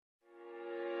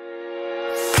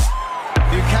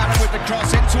Buchanan with the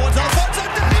cross in towards Alphonso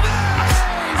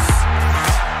Davies!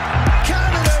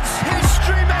 Canada's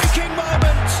history-making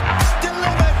moment,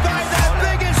 delivered by their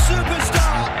biggest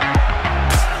superstar.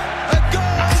 A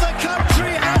goal the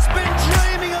country has been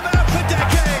dreaming about for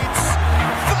decades,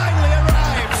 finally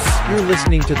arrives. You're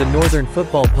listening to the Northern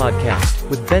Football Podcast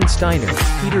with Ben Steiner,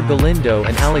 Peter Galindo,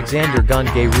 and Alexander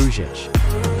Gonge-Ruzic.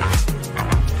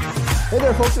 Hey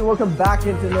there, folks, and welcome back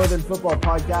into Northern Football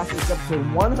Podcast. It's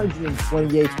episode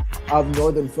 128 of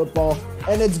Northern Football,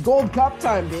 and it's Gold Cup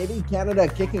time, baby. Canada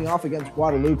kicking off against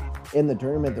Guadeloupe in the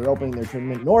tournament. They're opening their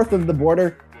tournament north of the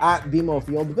border at BMO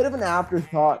Field. A bit of an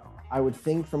afterthought, I would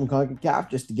think, from CONCACAF,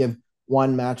 just to give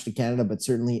one match to Canada, but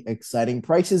certainly exciting.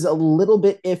 Price is a little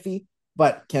bit iffy,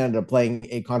 but Canada playing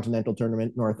a continental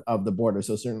tournament north of the border,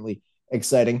 so certainly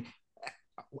exciting.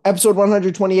 Episode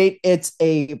 128, it's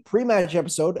a pre-match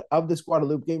episode of this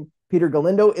Guadeloupe game. Peter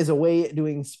Galindo is away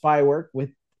doing spy work with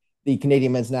the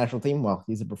Canadian men's national team. Well,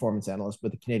 he's a performance analyst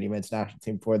with the Canadian men's national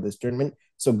team for this tournament,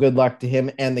 so good luck to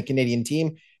him and the Canadian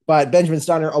team. But Benjamin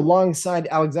Steiner alongside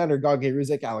Alexander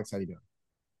Gonge-Ruzic. Alex, how you doing?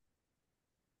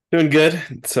 Doing good.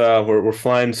 It's we're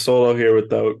flying solo here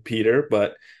without Peter,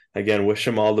 but again, wish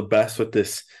him all the best with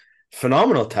this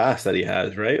phenomenal task that he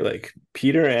has, right? Like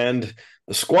Peter and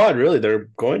the squad, really, they're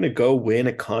going to go win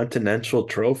a continental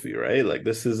trophy, right? Like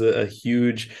this is a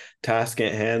huge task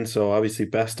at hand. So obviously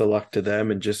best of luck to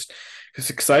them, and just it's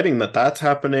exciting that that's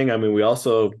happening. I mean, we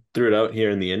also threw it out here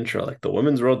in the intro, like the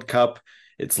Women's World Cup,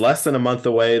 it's less than a month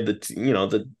away.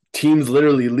 The team's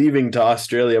literally leaving to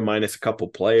Australia minus a couple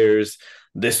players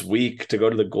this week to go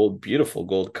to the beautiful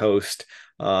Gold Coast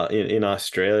in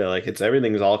Australia. Like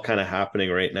everything's all kind of happening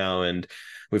right now. And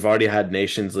we've already had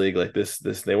Nations League like this.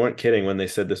 They weren't kidding when they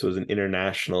said this was an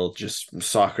international just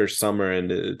soccer summer, and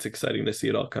it's exciting to see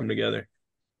it all come together.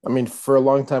 I mean, for a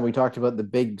long time, we talked about the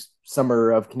big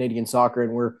summer of Canadian soccer,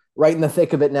 and we're right in the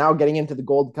thick of it now, getting into the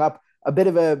Gold Cup. A bit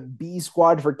of a B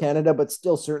squad for Canada, but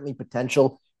still certainly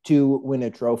potential to win a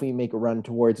trophy, make a run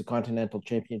towards a continental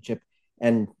championship,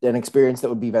 and an experience that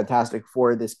would be fantastic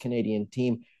for this Canadian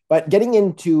team. But getting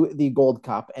into the Gold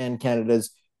Cup and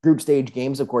Canada's group stage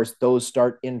games, of course, those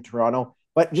start in Toronto.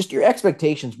 But just your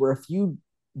expectations. We're a few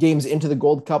games into the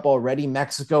Gold Cup already.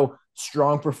 Mexico,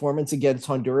 strong performance against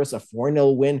Honduras, a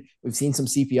 4-0 win. We've seen some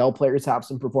CPL players have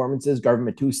some performances. Garvin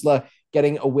Matusla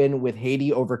getting a win with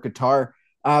Haiti over Qatar.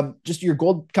 Just your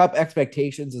Gold Cup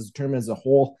expectations as a tournament as a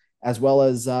whole, as well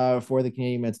as for the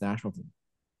Canadian men's national team.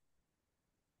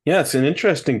 Yeah, it's an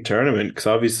interesting tournament because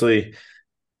obviously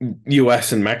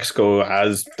U.S. and Mexico,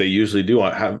 as they usually do,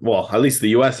 at least the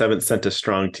U.S. haven't sent a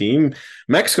strong team.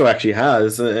 Mexico actually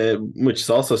has, which is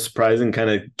also surprising,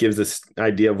 kind of gives us an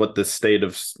idea of what the state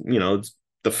of,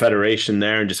 the federation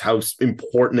there and just how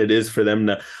important it is for them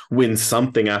to win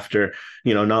something after,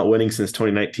 not winning since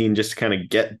 2019, just to kind of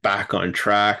get back on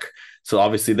track. So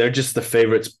obviously they're just the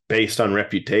favorites based on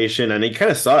reputation. And you kind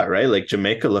of saw it, right? Like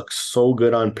Jamaica looks so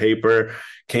good on paper,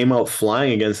 came out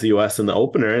flying against the U.S. in the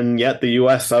opener, and yet the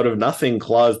U.S. out of nothing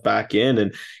claws back in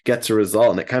and gets a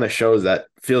result. And it kind of shows that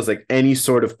feels like any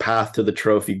sort of path to the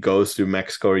trophy goes through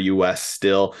Mexico or U.S.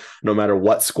 still, no matter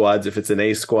what squads, if it's an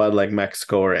A squad like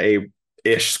Mexico or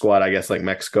A-ish squad, I guess, like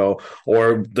Mexico,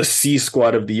 or the C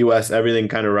squad of the U.S., everything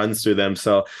kind of runs through them.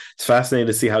 So it's fascinating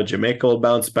to see how Jamaica will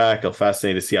bounce back. It's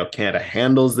fascinating to see how Canada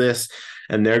handles this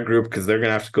and their group, because they're going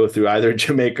to have to go through either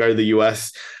Jamaica or the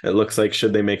U.S., it looks like,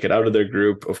 should they make it out of their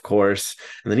group, of course.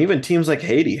 And then even teams like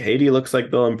Haiti looks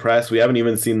like they'll impress. We haven't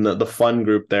even seen the fun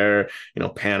group there,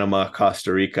 Panama,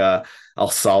 Costa Rica, El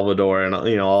Salvador, and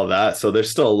all that. So there's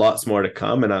still lots more to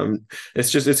come, and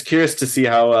it's curious to see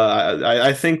how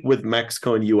I think with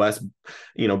Mexico and U.S.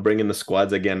 bringing the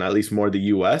squads again, at least more the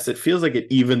U.S., it feels like it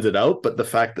evens it out. But the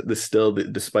fact that this still,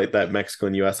 despite that, Mexico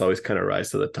and U.S. always kind of rise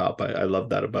to the top, I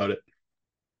love that about it.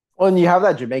 Well, and you have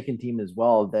that Jamaican team as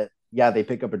well that, they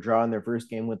pick up a draw in their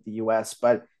first game with the U.S.,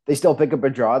 but they still pick up a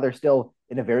draw. They're still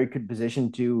in a very good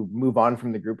position to move on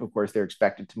from the group. Of course, they're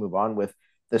expected to move on with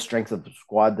the strength of the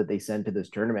squad that they send to this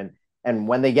tournament. And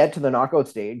when they get to the knockout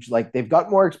stage, they've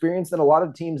got more experience than a lot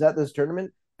of teams at this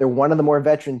tournament. They're one of the more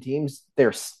veteran teams.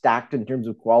 They're stacked in terms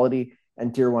of quality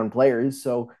and tier one players.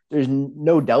 So there's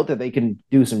no doubt that they can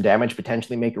do some damage,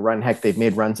 potentially make a run. Heck, they've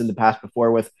made runs in the past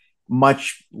before with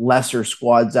much lesser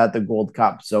squads at the Gold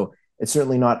Cup. So it's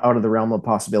certainly not out of the realm of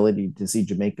possibility to see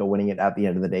Jamaica winning it at the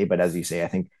end of the day. But as you say, I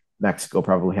think Mexico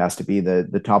probably has to be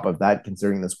the top of that,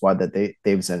 considering the squad that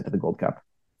they've sent to the Gold Cup.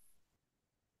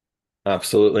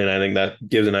 Absolutely. And I think that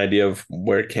gives an idea of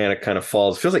where Canada kind of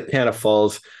falls. It feels like Canada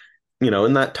falls,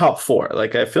 in that top four.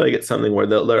 Like, I feel like it's something where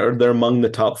they're among the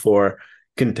top four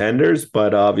contenders,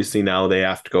 but obviously now they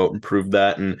have to go out and prove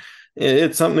that. And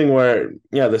It's something where,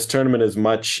 yeah, this tournament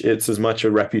it's as much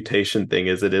a reputation thing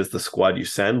as it is the squad you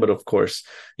send. But of course,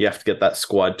 you have to get that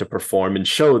squad to perform and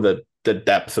show that the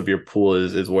depth of your pool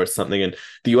is worth something. And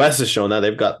the US has shown that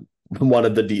they've got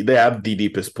they have the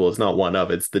deepest pool. It's not one of,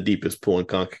 it's the deepest pool in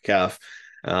CONCACAF.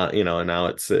 And now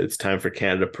it's time for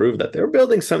Canada to prove that they're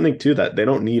building something to that. They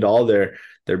don't need all their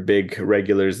big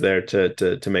regulars there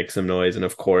to make some noise. And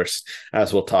of course,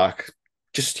 as we'll talk,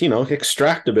 just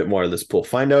extract a bit more of this pool,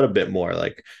 find out a bit more,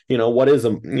 like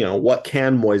what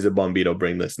can Moise Bombito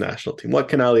bring this national team, what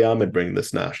can Ali Ahmed bring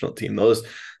this national team. Those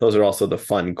are also the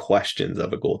fun questions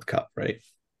of a Gold Cup, right?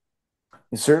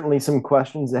 Certainly some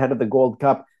questions ahead of the Gold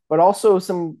Cup, but also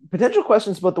some potential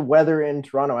questions about the weather in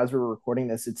Toronto. As we're recording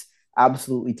this, it's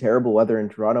absolutely terrible weather in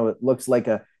Toronto. It looks like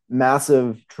a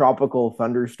massive tropical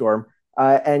thunderstorm,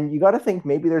 and you got to think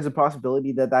maybe there's a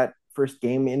possibility that first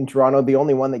game in Toronto, the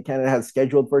only one that Canada has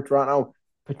scheduled for Toronto,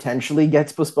 potentially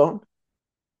gets postponed.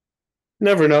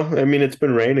 Never know. I mean, it's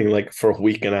been raining like for a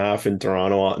week and a half in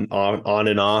Toronto, on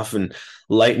and off, and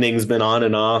lightning's been on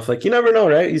and off. Like, you never know,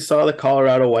 right? You saw the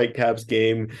Colorado Whitecaps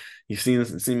game. You've seen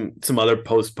some other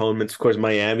postponements. Of course,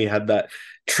 Miami had that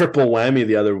triple whammy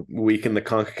the other week in the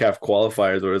CONCACAF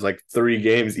qualifiers, where it was like 3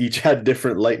 games each had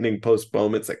different lightning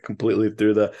postponements that completely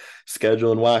threw the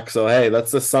schedule in whack. So hey,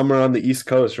 that's the summer on the East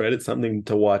Coast, right? It's something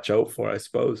to watch out for, I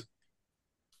suppose.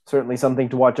 Certainly something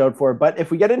to watch out for. But if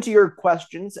we get into your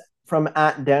questions from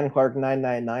at Dan Clark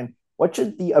 999, what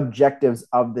should the objectives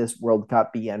of this World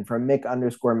Cup be? And from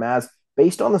Mick_Maz,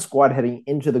 based on the squad heading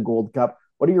into the Gold Cup,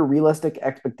 what are your realistic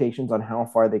expectations on how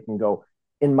far they can go?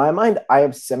 In my mind, I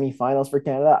have semifinals for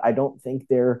Canada. I don't think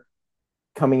they're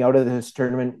coming out of this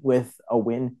tournament with a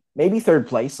win. Maybe third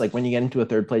place. Like when you get into a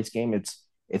third place game, it's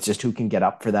just who can get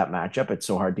up for that matchup. It's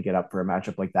so hard to get up for a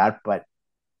matchup like that. But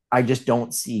I just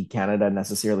don't see Canada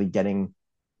necessarily getting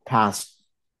past.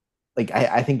 Like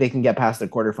I think they can get past the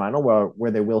quarterfinal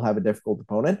where they will have a difficult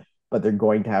opponent, but they're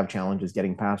going to have challenges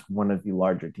getting past one of the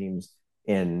larger teams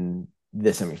in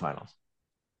the semifinals.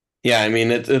 Yeah, I mean,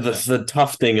 the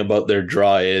tough thing about their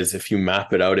draw is if you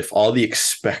map it out, if all the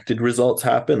expected results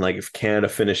happen, like if Canada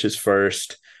finishes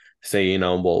first, say,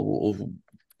 we'll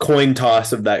coin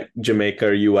toss of that Jamaica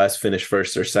or US finish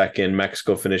first or second,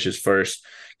 Mexico finishes first,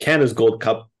 Canada's Gold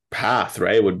Cup path,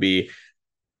 right, would be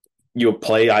you'll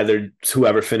play either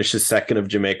whoever finishes second of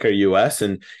Jamaica or US,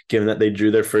 and given that they drew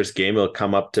their first game, it'll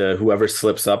come up to whoever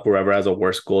slips up, whoever has a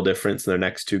worse goal difference in their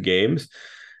next 2 games.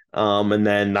 And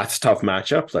then that's a tough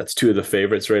matchup. That's 2 of the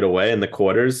favorites right away in the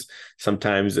quarters.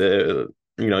 Sometimes,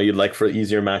 you'd like for an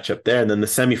easier matchup there. And then the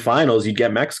semifinals, you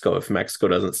get Mexico if Mexico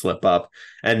doesn't slip up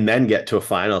and then get to a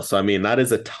final. So, I mean, that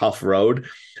is a tough road.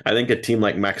 I think a team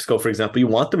like Mexico, for example, you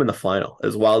want them in the final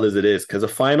as wild as it is, because a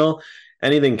final,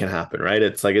 anything can happen, right?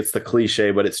 It's like, it's the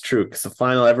cliche, but it's true, because the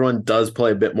final, everyone does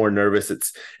play a bit more nervous.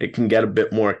 It can get a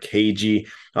bit more cagey,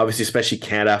 obviously, especially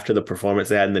Canada after the performance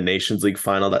they had in the Nations League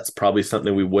final. That's probably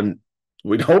something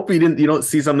we'd hope you don't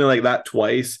see something like that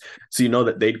twice, so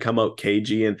that they'd come out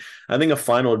cagey. And I think a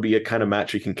final would be a kind of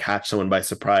match where you can catch someone by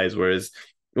surprise, whereas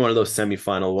one of those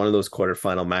semifinal, one of those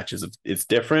quarterfinal matches, it's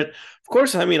different. Of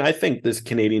course, I mean, I think this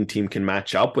Canadian team can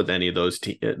match up with any of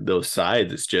those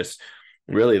sides. It's just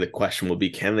really the question will be,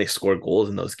 can they score goals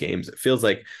in those games? It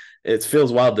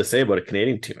feels wild to say about a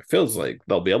Canadian team. It feels like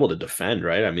they'll be able to defend,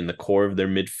 right? I mean, the core of their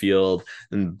midfield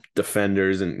and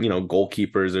defenders and,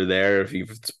 goalkeepers are there. If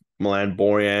it's Milan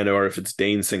Borjan or if it's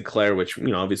Dane Sinclair, which,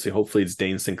 obviously, hopefully it's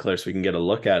Dane Sinclair so we can get a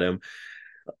look at him.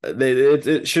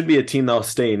 It should be a team that'll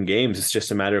stay in games. It's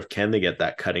just a matter of, can they get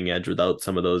that cutting edge without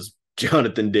some of those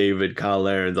Jonathan David, Kyle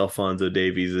Laarens, Alfonso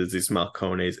Davies, Ismail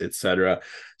Kones, etc.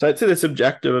 So I'd say the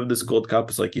objective of this Gold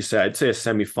Cup is, like you said, I'd say a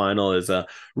semifinal is a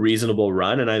reasonable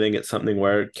run, and I think it's something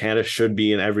where Canada should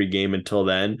be in every game until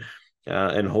then,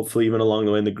 and hopefully even along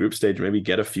the way in the group stage, maybe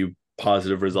get a few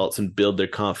positive results and build their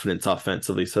confidence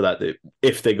offensively, so that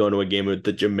if they go into a game with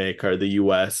the Jamaica or the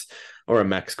US or a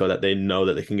Mexico, that they know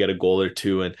that they can get a goal or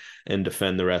two and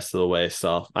defend the rest of the way.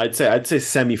 So I'd say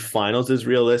semifinals is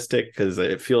realistic, because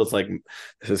it feels like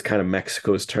this is kind of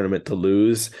Mexico's tournament to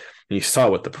lose. And you saw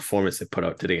what the performance they put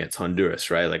out today against Honduras,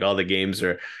 right? Like, all the games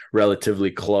are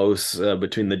relatively close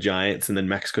between the Giants, and then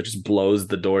Mexico just blows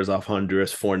the doors off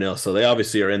Honduras 4-0. So they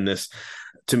obviously are in this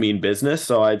to mean business.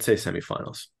 So I'd say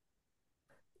semifinals.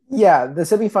 Yeah, the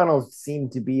semifinals seem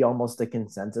to be almost a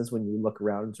consensus when you look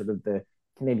around sort of the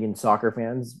Canadian soccer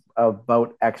fans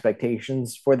about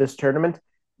expectations for this tournament.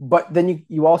 But then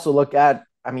you also look at,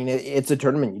 I mean, it's a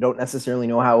tournament. You don't necessarily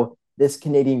know how this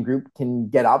Canadian group can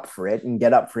get up for it and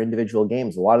get up for individual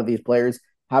games. A lot of these players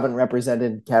haven't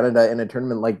represented Canada in a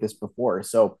tournament like this before.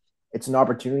 So it's an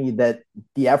opportunity that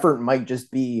the effort might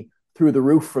just be through the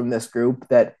roof from this group,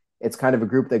 that it's kind of a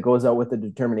group that goes out with a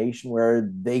determination where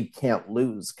they can't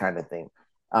lose kind of thing.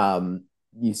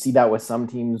 You see that with some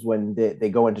teams when they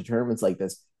go into tournaments like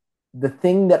this. The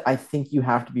thing that I think you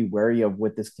have to be wary of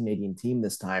with this Canadian team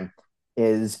this time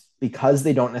is because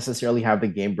they don't necessarily have the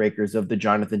game breakers of the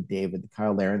Jonathan David, the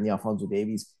Kyle Larin, the Alfonso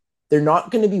Davies. They're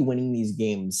not going to be winning these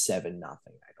games 7-0. I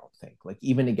don't think, like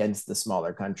even against the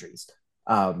smaller countries.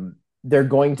 They're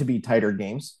going to be tighter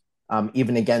games,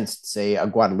 even against, say, a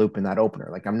Guadeloupe in that opener.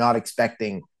 Like I'm not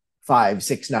expecting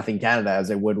 5-6-0 Canada as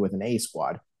I would with an A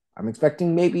squad. I'm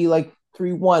expecting maybe like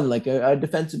 3-1, like a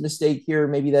defensive mistake here,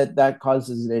 maybe that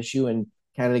causes an issue and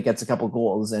Canada gets a couple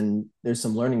goals and there's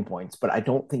some learning points. But I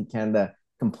don't think Canada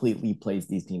completely plays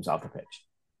these teams off the pitch.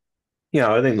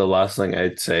 Yeah, I think the last thing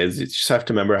I'd say is you just have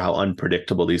to remember how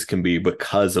unpredictable these can be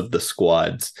because of the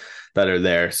squads that are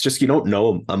there. It's just you don't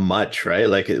know much, right?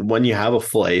 Like when you have a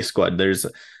full A squad,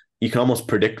 you can almost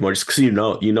predict more just because you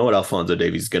know what Alfonso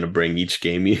Davies is going to bring each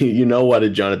game. You know what a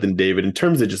Jonathan David in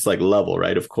terms of just like level,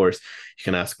 right? Of course, you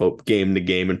can ask about game to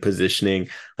game and positioning.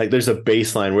 Like there's a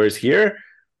baseline. Whereas here,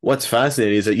 what's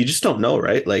fascinating is that you just don't know,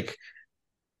 right? Like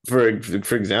for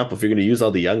example, if you're going to use all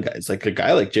the young guys, like a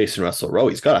guy like Jason Russell Rowe,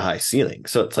 he's got a high ceiling.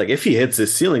 So it's like if he hits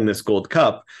his ceiling this Gold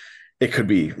Cup, it could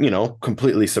be,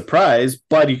 completely surprised,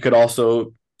 but he could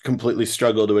also completely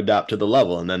struggle to adapt to the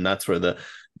level. And then that's where the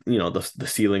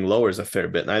ceiling lowers a fair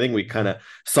bit. And I think we kind of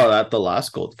saw that the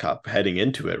last Gold Cup heading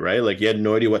into it, right? Like you had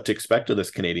no idea what to expect of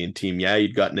this Canadian team. Yeah,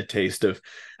 you'd gotten a taste of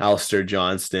Alistair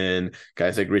Johnston,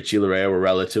 guys like Richie Laryea were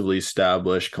relatively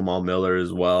established, Kamal Miller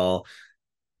as well.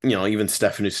 Even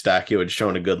Stefan Eustáquio had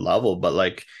shown a good level, but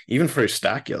like even for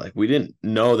Eustáquio, like we didn't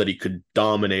know that he could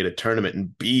dominate a tournament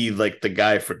and be like the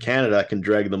guy for Canada that can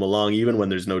drag them along even when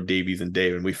there's no Davies and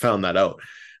Dave. And we found that out.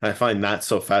 And I find that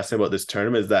so fascinating about this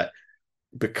tournament is that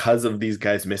because of these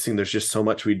guys missing, there's just so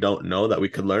much we don't know that we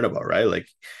could learn about, right? Like,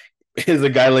 is a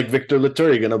guy like Victor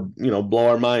Latour gonna, blow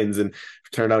our minds and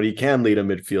turn out he can lead a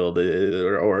midfield,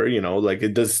 or like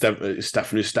it does Stefan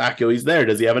Eustáquio, he's there.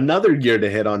 Does he have another year to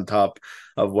hit on top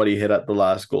of what he hit at the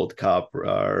last Gold Cup?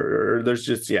 Or there's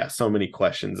just so many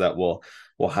questions that we'll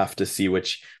have to see,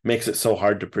 which makes it so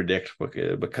hard to predict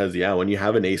because when you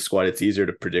have an A squad, it's easier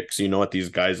to predict. So you know what these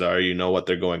guys are, you know what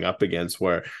they're going up against.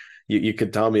 Where you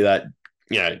could tell me that.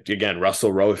 Yeah, again,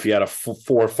 Russell Rowe, if he had a 4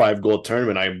 or 5 goal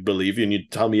tournament, I believe you. And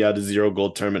you'd tell me you had a 0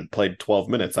 goal tournament, played 12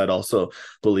 minutes, I'd also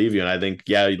believe you. And I think,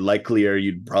 likelier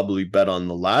you'd probably bet on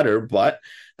the latter. But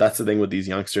that's the thing with these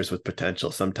youngsters with potential.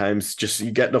 Sometimes just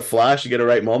you get in a flash, you get a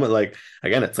right moment. Like,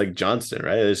 again, it's like Johnston,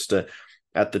 right? It's just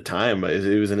at the time,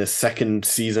 it was in his second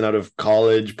season out of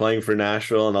college playing for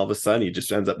Nashville. And all of a sudden, he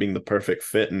just ends up being the perfect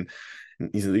fit. And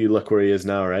you look where he is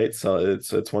now, right? So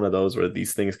it's one of those where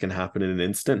these things can happen in an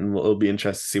instant, and it'll be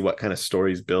interesting to see what kind of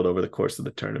stories build over the course of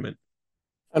the tournament.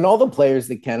 And all the players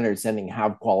that Canada is sending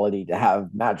have quality to have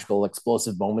magical,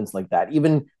 explosive moments like that.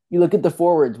 Even you look at the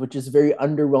forwards, which is a very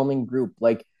underwhelming group.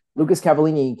 Like Lucas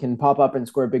Cavallini can pop up and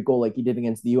score a big goal like he did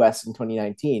against the US in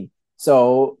 2019.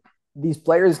 So these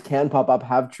players can pop up,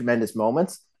 have tremendous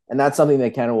moments, and that's something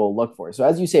that Canada will look for. So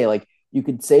as you say, like you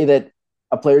could say that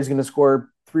a player is going to score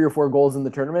 3 or 4 goals in the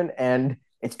tournament and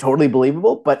it's totally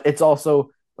believable, but it's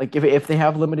also like if they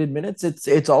have limited minutes,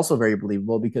 it's also very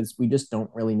believable because we just don't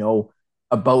really know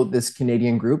about this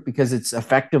Canadian group because it's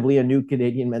effectively a new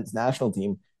Canadian men's national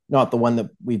team, not the one that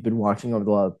we've been watching over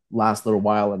the last little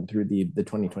while and through the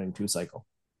 2022 cycle.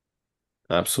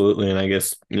 Absolutely. And I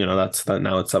guess, that's that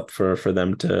now it's up for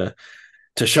them to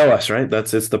show us, right?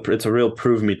 It's a real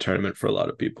prove me tournament for a lot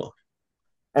of people.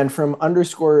 And from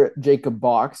 _ Jacob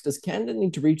Box, does Canada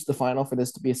need to reach the final for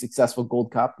this to be a successful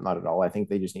Gold Cup? Not at all. I think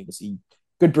they just need to see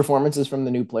good performances from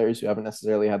the new players who haven't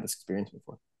necessarily had this experience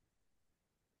before.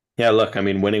 Yeah, look, I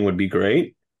mean, winning would be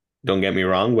great. Don't get me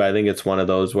wrong, but I think it's one of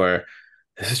those where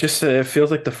this is just, it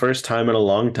feels like the first time in a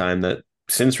long time that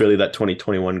since really that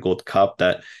 2021 Gold Cup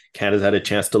that Canada's had a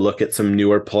chance to look at some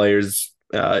newer players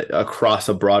across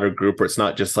a broader group where it's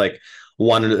not just like,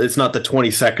 it's not the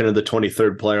 22nd or the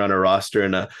 23rd player on a roster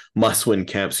in a must-win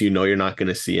camp, so you're not going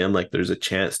to see him. Like there's a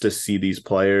chance to see these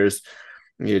players,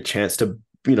 a chance to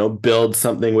build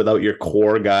something without your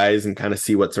core guys and kind of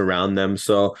see what's around them.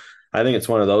 So I think it's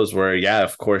one of those where,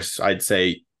 of course, I'd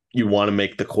say you want to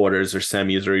make the quarters or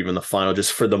semis or even the final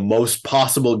just for the most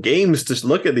possible games to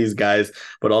look at these guys.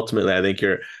 But ultimately, I think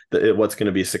what's going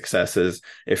to be success is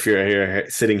if you're here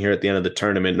sitting here at the end of the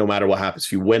tournament, no matter what happens,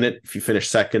 if you win it, if you finish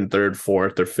second, third,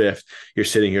 fourth, or fifth, you're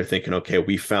sitting here thinking, okay,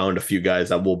 we found a few guys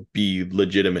that will be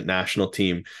legitimate national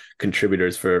team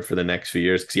contributors for the next few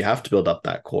years, because you have to build up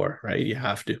that core, right? You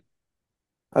have to.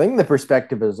 I think the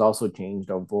perspective has also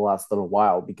changed over the last little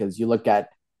while because you look at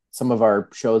some of our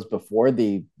shows before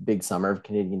the big summer of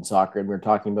Canadian soccer, and we are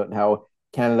talking about how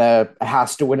Canada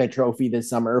has to win a trophy this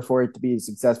summer for it to be a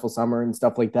successful summer and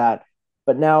stuff like that.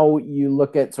 But now you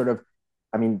look at sort of,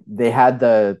 I mean, they had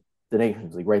the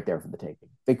Nations League right there for the taking.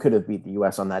 They could have beat the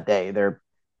US on that day. They're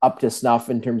up to snuff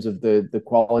in terms of the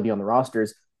quality on the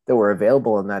rosters that were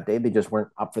available on that day. They just weren't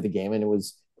up for the game, and it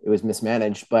was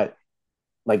mismanaged. But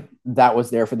like, that was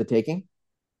there for the taking.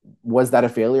 Was that a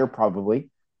failure? Probably.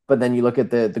 But then you look at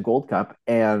the Gold Cup,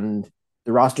 and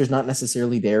the roster's not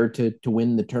necessarily there to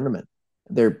win the tournament.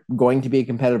 They're going to be a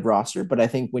competitive roster, but I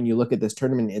think when you look at this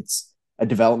tournament, it's a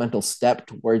developmental step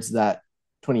towards that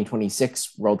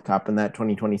 2026 World Cup and that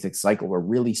 2026 cycle. We're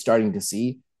really starting to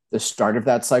see the start of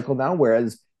that cycle now.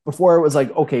 Whereas before it was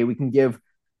like, okay, we can give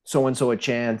so and so a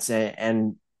chance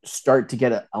and start to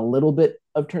get a little bit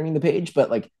of turning the page. But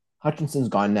like, Hutchinson's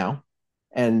gone now,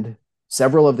 and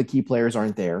several of the key players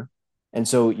aren't there. And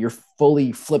so you're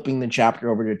fully flipping the chapter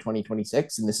over to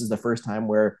 2026. And this is the first time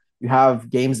where you have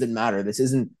games that matter. This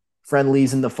isn't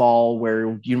friendlies in the fall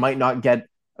where you might not get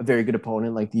a very good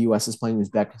opponent like the US is playing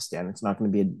Uzbekistan. It's not going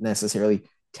to be a necessarily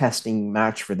testing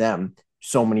match for them.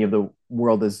 So many of the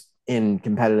world is in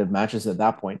competitive matches at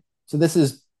that point. So this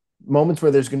is moments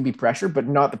where there's going to be pressure, but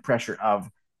not the pressure of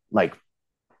like,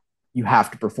 you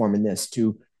have to perform in this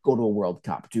to go to a World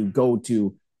Cup, to go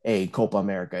to a Copa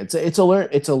America. It's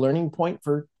a learning point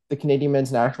for the Canadian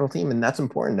men's national team, and that's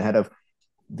important ahead of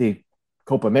the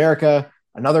Copa America,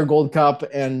 another Gold Cup,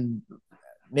 and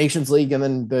Nations League, and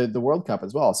then the World Cup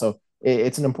as well. So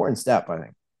it's an important step, I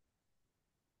think.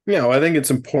 Yeah, well, I think it's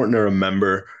important to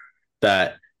remember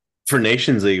that for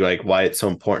Nations League, like why it's so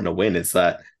important to win is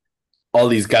that all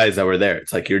these guys that were there,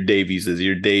 it's like your Davieses,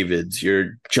 your Davids,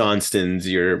 your Johnstons,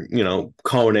 your,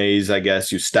 Kones, I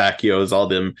guess, Eustachios, all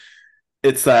them.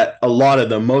 It's that a lot of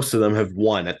them, most of them have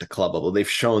won at the club level. They've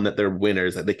shown that they're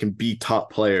winners, that they can be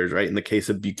top players, right? In the case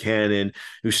of Buchanan,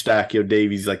 Eustachio,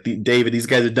 Davies, like David, these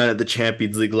guys have done it at the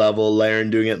Champions League level,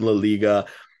 Laren doing it in La Liga,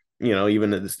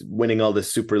 even winning all the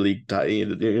Super League,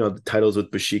 the titles with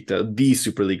Besiktas, the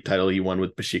Super League title he won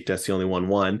with Besiktas, he only won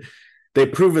one.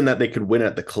 They've proven that they could win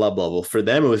at the club level. For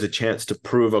them, it was a chance to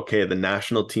prove, okay, at the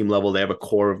national team level, they have a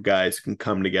core of guys who can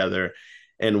come together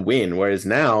and win. Whereas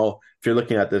now, if you're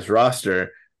looking at this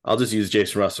roster, I'll just use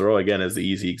Jason Russell again as the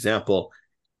easy example.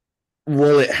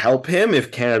 Will it help him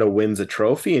if Canada wins a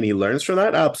trophy and he learns from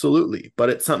that? Absolutely. But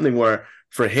it's something where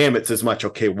for him, it's as much,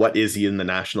 okay, what is he in the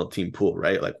national team pool,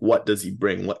 right? Like, what does he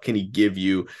bring? What can he give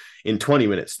you in 20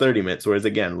 minutes, 30 minutes? Whereas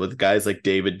again, with guys like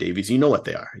David Davies, you know what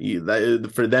they are.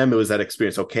 For them, it was that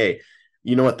experience. Okay,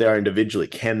 you know what they are individually.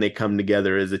 Can they come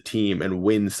together as a team and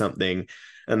win something?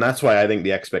 And that's why I think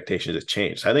the expectations have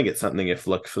changed. I think it's something if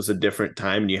it was a different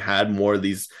time and you had more of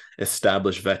these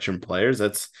established veteran players,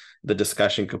 that's the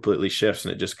discussion completely shifts.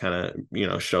 And it just kind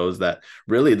of, shows that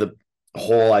really the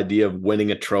whole idea of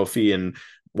winning a trophy and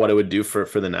what it would do for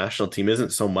the national team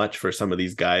isn't so much for some of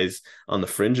these guys on the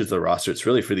fringes of the roster. It's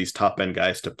really for these top end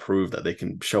guys to prove that they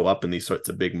can show up in these sorts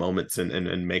of big moments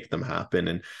and make them happen.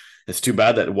 And it's too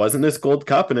bad that it wasn't this Gold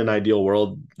Cup. In an ideal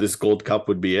world, this Gold Cup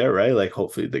would be it, right? Like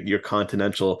hopefully your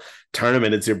continental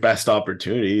tournament, it's your best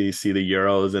opportunity. You see the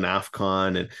Euros and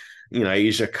AFCON and,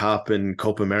 Asia Cup and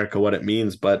Copa America, what it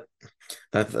means. But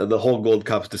that's the whole Gold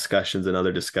Cup discussion is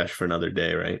another discussion for another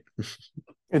day, right?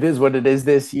 It is what it is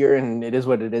this year, and it is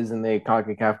what it is in the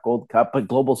CONCACAF Gold Cup. But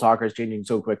global soccer is changing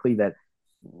so quickly that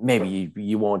maybe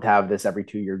you won't have this every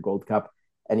 2-year Gold Cup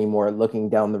anymore, looking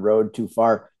down the road too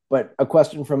far. But a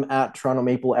question from at Toronto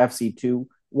Maple FC2.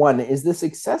 One, is the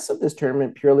success of this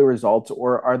tournament purely results,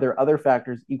 or are there other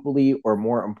factors equally or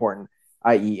more important,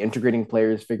 i.e. integrating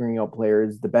players, figuring out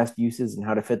players, the best uses and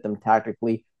how to fit them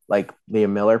tactically, like Liam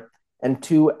Miller? And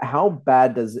two, how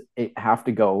bad does it have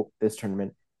to go, this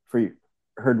tournament, for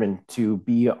Herdman to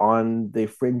be on the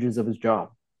fringes of his job?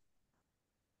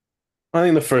 I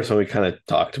think the first one we kind of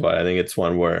talked about, I think it's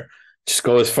one where just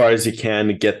go as far as you can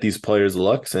to get these players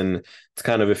looks. And it's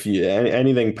kind of, if you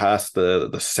anything past the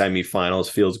semifinals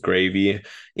feels gravy.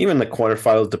 Even the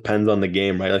quarterfinals depends on the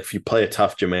game, right? Like if you play a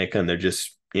tough Jamaica and they're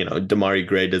just, Damari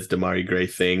Gray does Damari Gray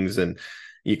things and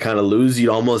you kind of lose,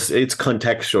 it's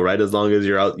contextual, right? As long as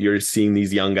you're seeing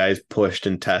these young guys pushed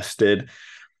and tested.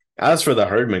 As for the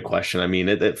Herdman question, I mean,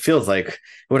 it feels like it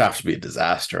would have to be a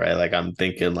disaster, right? Like I'm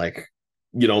thinking like,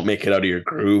 you don't make it out of your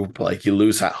group, like you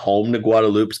lose at home to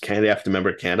Guadeloupe. Canada, you have to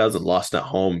remember, Canada hasn't lost at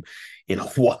home in a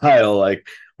while. Like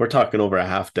we're talking over a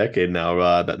half decade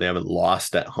now that they haven't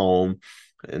lost at home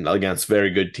and against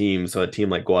very good teams. So a team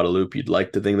like Guadeloupe, you'd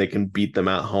like to think they can beat them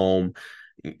at home.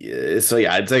 So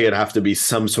yeah, I'd say it'd have to be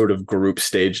some sort of group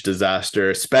stage disaster,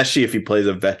 especially if he plays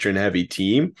a veteran heavy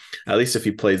team. At least if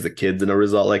he plays the kids and a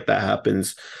result like that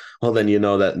happens, well, then you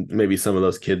know that maybe some of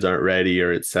those kids aren't ready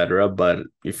or etc. But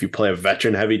if you play a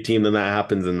veteran heavy team, then that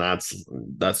happens, and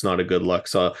that's not a good look.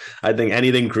 So I think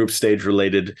anything group stage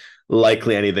related,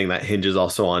 likely anything that hinges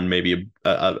also on maybe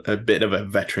a bit of a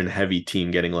veteran heavy team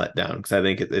getting let down. Because I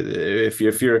think if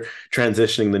you're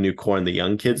transitioning the new core and the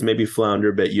young kids maybe flounder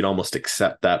a bit, you'd almost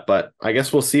accept that. But I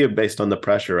guess we'll see it based on the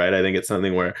pressure, right? I think it's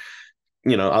something where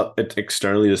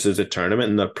externally this is a tournament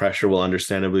and the pressure will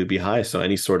understandably be high, so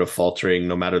any sort of faltering,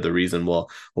 no matter the reason, will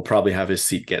probably have his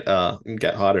seat get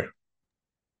hotter.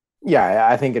 Yeah,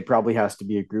 I think it probably has to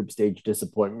be a group stage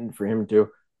disappointment for him to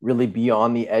really be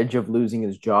on the edge of losing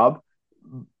his job.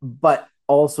 But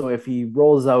also, if he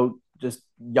rolls out just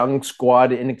young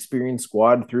squad, inexperienced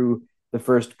squad through the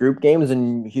first group games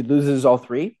and he loses all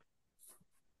three,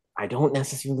 I don't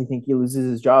necessarily think he loses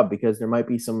his job, because there might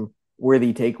be some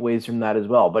worthy takeaways from that as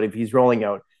well. But if he's rolling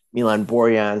out Milan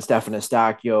Borjan, Stefan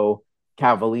Estacchio,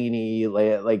 Cavallini,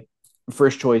 like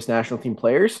first choice national team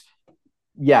players,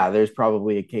 yeah, there's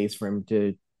probably a case for him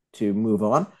to move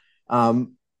on.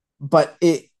 But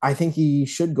I think he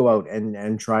should go out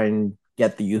and try and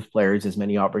get the youth players as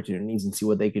many opportunities and see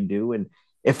what they can do. And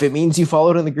if it means you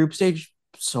followed in the group stage,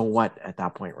 so what at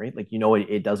that point, right? Like,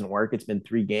 it doesn't work. It's been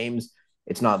 3 games.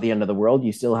 It's not the end of the world.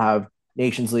 You still have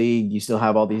Nations League. You still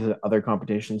have all these other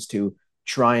competitions to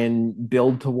try and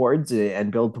build towards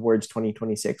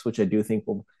 2026, which I do think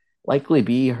will likely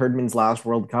be Herdman's last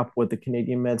World Cup with the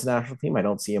Canadian men's national team. I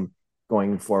don't see him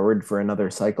going forward for another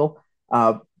cycle.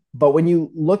 But when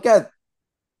you look at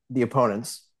the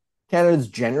opponents, Canada's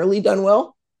generally done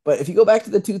well. But if you go back to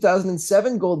the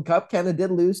 2007 Gold Cup, Canada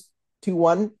did lose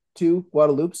 2-1 to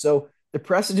Guadeloupe. So the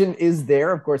precedent is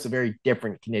there. Of course, a very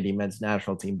different Canadian men's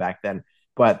national team back then,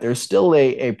 but there's still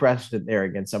a precedent there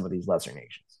against some of these lesser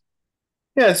nations.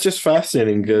 Yeah, it's just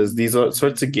fascinating because these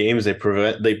sorts of games they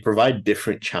provide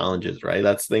different challenges, right?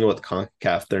 That's the thing with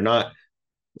CONCACAF.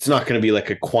 It's not going to be like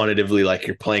a quantitatively like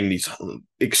you're playing these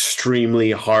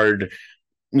extremely hard,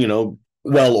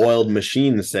 well-oiled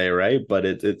machines, say, right? But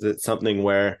it's something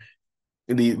where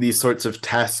these sorts of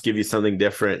tests give you something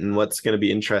different. And what's going to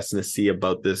be interesting to see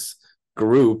about this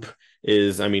group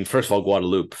is, I mean, first of all,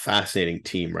 Guadeloupe, fascinating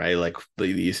team, right? Like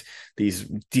these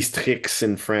districts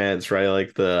in France, right?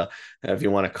 Like if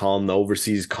you want to call them the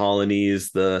overseas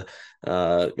colonies, the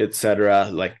etc.,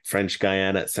 like French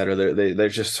Guyana, etc. They're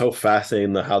just so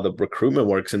fascinating how the recruitment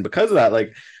works, and because of that,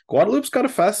 like Guadeloupe's got a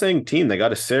fascinating team. They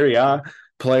got a Serie A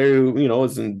player who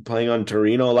was playing on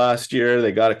Torino last year.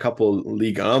 They got a couple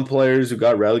Ligue 1 players who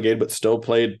got relegated but still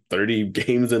played 30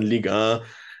 games in Ligue 1.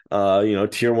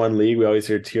 Tier 1 league, we always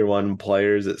hear tier 1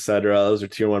 players, etc. Those are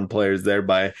tier 1 players there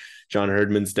by John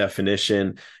Herdman's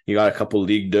definition. You got a couple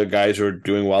Ligue 2 guys who are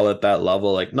doing well at that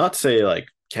level. Like, not to say like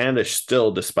Canada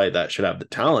still, despite that, should have the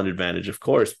talent advantage, of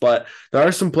course, but there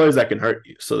are some players that can hurt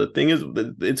you. So the thing is,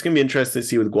 it's going to be interesting to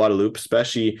see with Guadeloupe,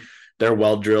 especially. They're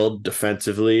well drilled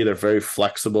defensively. They're very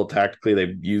flexible tactically.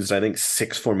 They've used, I think,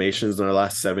 6 formations in their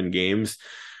last 7 games.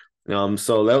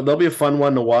 So they'll be a fun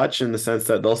one to watch in the sense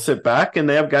that they'll sit back and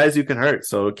they have guys who can hurt.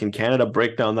 So can Canada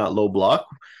break down that low block?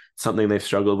 Something they've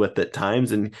struggled with at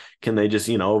times. And can they just,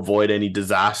 avoid any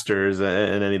disasters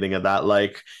and anything of that?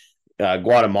 Like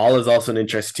Guatemala is also an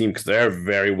interesting team because they're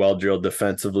very well drilled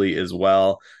defensively as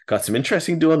well. Got some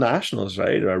interesting dual nationals,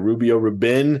 right? Rubio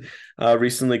Rubin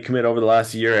recently committed over the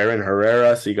last year. Aaron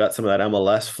Herrera. So you got some of that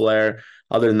MLS flair.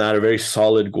 Other than that, a very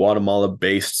solid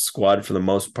Guatemala-based squad for the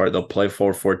most part. They'll play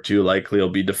 4-4-2. Likely it'll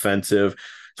be defensive.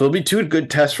 So it'll be 2 good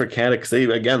tests for Canada because they,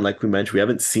 again, like we mentioned, we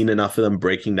haven't seen enough of them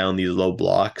breaking down these low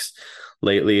blocks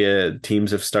lately.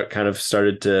 Teams have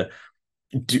started to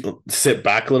sit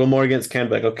back a little more against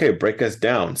Canada, like, okay, break us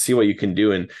down, see what you can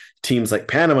do. And teams like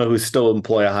Panama, who still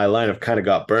employ a high line, have kind of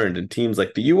got burned. And teams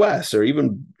like the US, or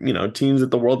even teams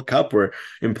at the World Cup, were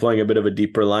employing a bit of a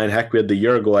deeper line. Heck, we had the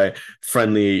Uruguay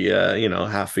friendly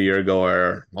half a year ago,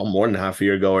 or more than half a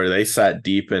year ago, where they sat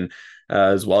deep and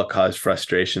as well caused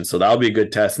frustration. So that'll be a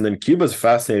good test. And then Cuba's a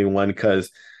fascinating one because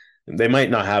they might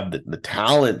not have the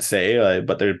talent, say,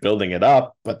 but they're building it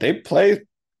up, but they play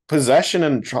possession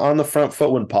and on the front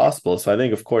foot when possible. So I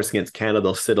think, of course, against Canada,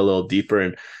 they'll sit a little deeper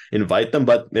and invite them,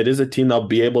 but it is a team that'll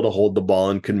be able to hold the ball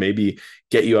and could maybe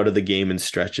get you out of the game in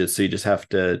stretches. So you just have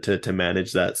to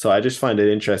manage that. So I just find it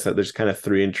interesting that there's kind of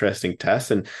 3 interesting tests,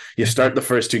 and you start the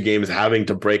first 2 games having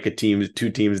to break 2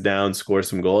 teams down, score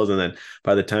some goals, and then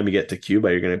by the time you get to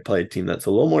Cuba, you're going to play a team that's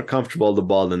a little more comfortable with the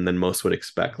ball than most would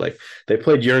expect. Like, they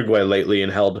played Uruguay lately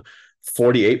and held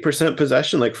 48%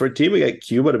 possession. Like for a team like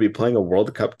Cuba to be playing a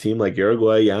World Cup team like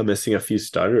Uruguay, yeah, missing a few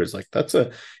starters, like that's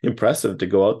impressive to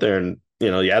go out there and,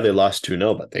 yeah, they lost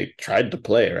 2-0, but they tried to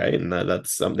play, right? And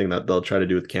that's something that they'll try to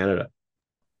do with Canada.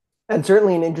 And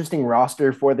certainly an interesting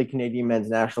roster for the Canadian men's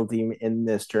national team in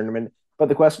this tournament. But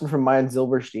the question from Mayan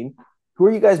Silverstein, who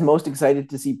are you guys most excited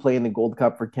to see play in the Gold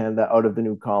Cup for Canada out of the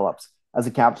new call-ups? As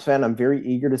a Caps fan, I'm very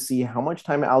eager to see how much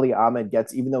time Ali Ahmed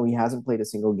gets, even though he hasn't played a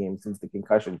single game since the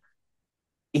concussion.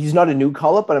 He's not a new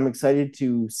call-up, but I'm excited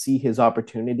to see his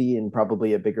opportunity in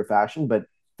probably a bigger fashion. But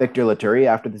Victor Laturi,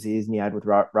 after the season he had with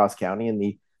Ross County and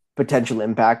the potential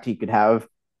impact he could have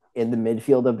in the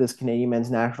midfield of this Canadian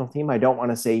men's national team, I don't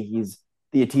want to say he's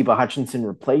the Atiba Hutchinson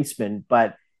replacement,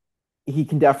 but he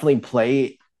can definitely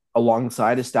play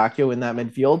alongside Estacio in that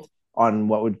midfield on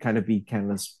what would kind of be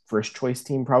Canada's first choice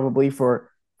team probably for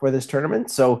this tournament.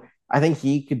 So I think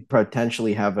he could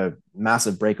potentially have a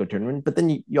massive breakout tournament. But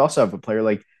then you also have a player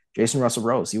like Jason Russell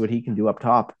Rose, see what he can do up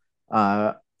top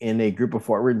in a group of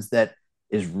forwards that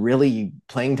is really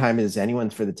playing time is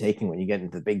anyone's for the taking when you get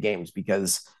into the big games,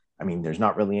 because I mean, there's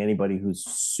not really anybody who's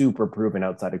super proven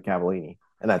outside of Cavallini,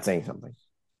 and that's saying something.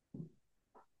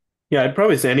 Yeah, I'd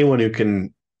probably say anyone who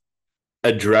can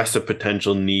address a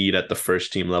potential need at the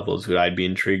first team levels who I'd be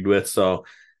intrigued with. So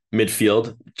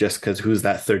midfield, just because who's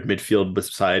that third midfield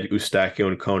beside Eustáquio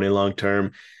and Kone long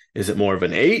term? Is it more of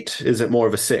an 8? Is it more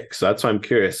of a 6? So that's why I'm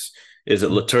curious. Is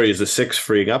it Laturi is a 6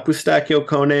 freeing up Eustáquio,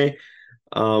 Kone?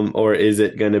 Or is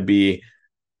it going to be,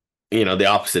 the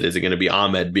opposite? Is it going to be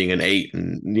Ahmed being an 8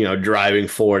 and, driving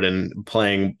forward and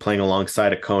playing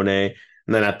alongside a Kone?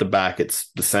 And then at the back, it's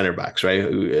the center backs, right?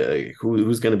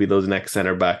 Who's going to be those next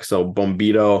center backs? So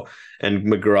Bombito and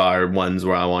McGraw are ones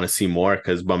where I want to see more,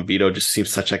 because Bombito just seems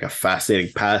such like a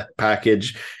fascinating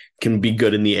package. Can be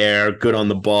good in the air, good on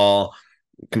the ball,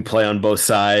 can play on both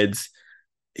sides.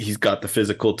 He's got the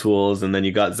physical tools. And then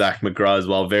you got Zach McGraw as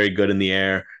well, very good in the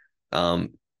air.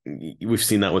 We've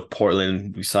seen that with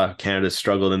Portland. We saw Canada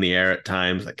struggled in the air at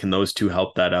times. Like, can those two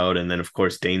help that out? And then, of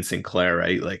course, Dane Sinclair,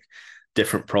 right? Like,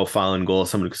 different profile in goal,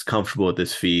 someone who's comfortable with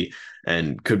his feet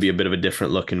and could be a bit of a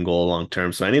different look in goal long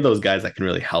term. So any of those guys that can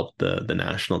really help the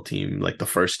national team, like the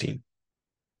first team.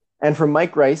 And from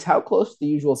Mike Rice, how close to the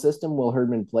usual system will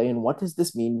Herdman play, and what does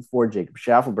this mean for Jacob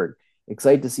Schaffelberg?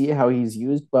 Excited to see how he's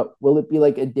used, but will it be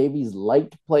like a Davies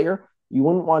light player? You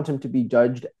wouldn't want him to be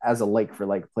judged as a like for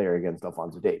like player against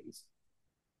Alphonso Davies.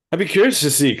 I'd be curious to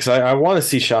see, because I want to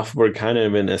see Schaffelberg kind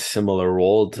of in a similar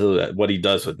role to what he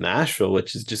does with Nashville,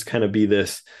 which is just kind of be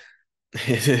this.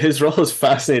 His role is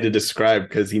fascinating to describe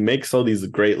because he makes all these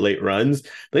great late runs,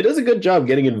 but he does a good job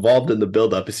getting involved in the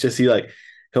buildup. It's just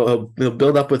he'll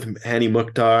build up with Hani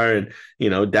Mukhtar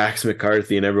and Dax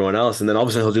McCarthy and everyone else, and then all of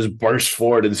a sudden he'll just burst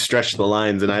forward and stretch the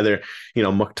lines, and either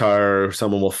Mukhtar or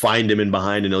someone will find him in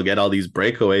behind and he'll get all these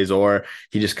breakaways, or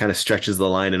he just kind of stretches the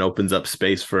line and opens up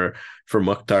space for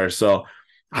Mukhtar. So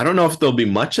I don't know if there'll be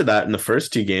much of that in the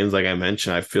first two games. Like I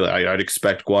mentioned, I feel I'd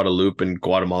expect Guadeloupe and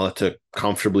Guatemala to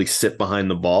comfortably sit behind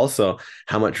the ball. So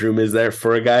how much room is there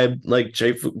for a guy like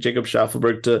Jacob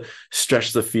Schaffelberg to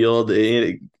stretch the field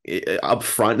up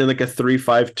front in like a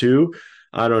 3-5-2?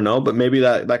 I don't know, but maybe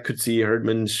that could see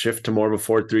Herdman shift to more of a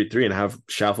 4-3-3 and have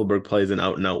Schaffelberg play as an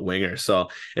out-and-out winger. So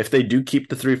if they do keep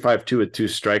the 3-5-2 with two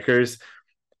strikers,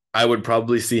 I would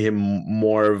probably see him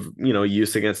more of,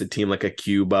 use against a team like a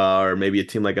Cuba, or maybe a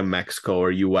team like a Mexico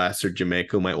or US or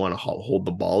Jamaica who might want to hold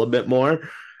the ball a bit more.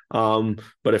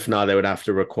 But if not, they would have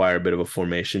to require a bit of a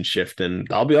formation shift. And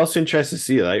I'll be also interested to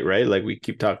see that, right? Like we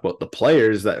keep talking about the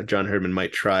players that John Herdman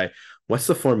might try. What's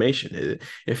the formation?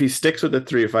 If he sticks with the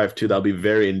 3-5-2, that'll be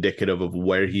very indicative of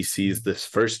where he sees this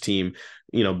first team,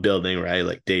 building, right?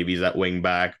 Like Davies at wing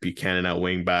back, Buchanan at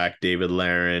wing back, David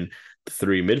Laren, the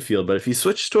 3 midfield. But if he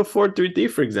switches to a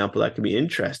 4-3-3, for example, that could be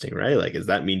interesting, right? Like, does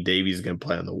that mean Davies is going to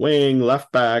play on the wing,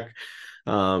 left back?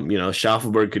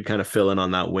 Schaffelberg could kind of fill in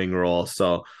on that wing role.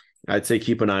 So I'd say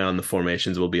keep an eye on the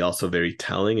formations, will be also very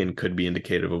telling and could be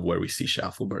indicative of where we see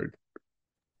Schaffelberg.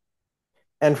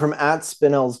 And from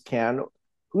 @Spinell's Can,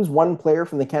 who's one player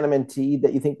from the CanMNT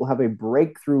that you think will have a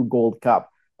breakthrough Gold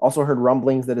Cup? Also heard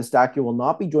rumblings that Estacio will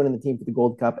not be joining the team for the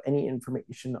Gold Cup. Any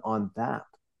information on that?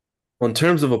 Well, in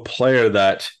terms of a player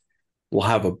that will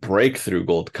have a breakthrough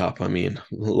Gold Cup, I mean,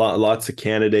 lots of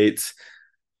candidates.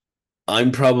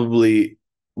 I'm probably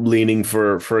leaning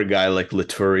for a guy like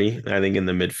Laturi, I think, in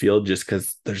the midfield, just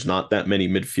because there's not that many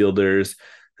midfielders,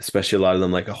 especially a lot of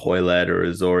them like a Hoylett or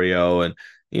Osorio, and,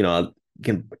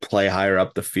 can play higher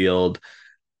up the field.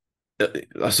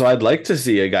 So I'd like to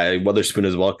see a guy like Witherspoon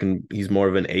as well. He's more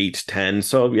of an 8-10.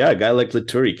 So yeah, a guy like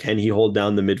Laturi, can he hold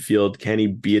down the midfield? Can he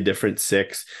be a different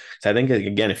six? So I think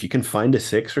again, if you can find a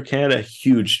six for Canada,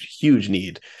 huge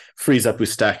need. Frees up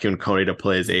Eustachio and Coney to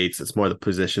play as eights. It's more the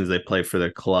positions they play for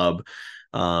their club.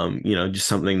 Just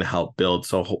something to help build.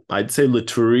 So I'd say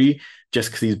Laturi, just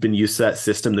because he's been used to that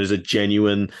system. There's a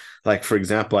genuine, like, for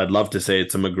example, I'd love to say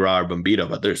it's a McGraw or Bombito,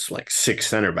 but there's like 6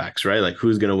 center backs, right? Like,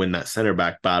 who's going to win that center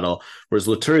back battle? Whereas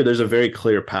Laturi, there's a very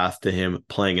clear path to him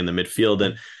playing in the midfield.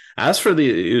 And as for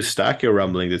the Eustachio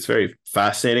rumblings, it's very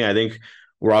fascinating. I think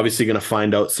we're obviously going to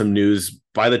find out some news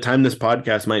by the time this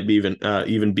podcast might be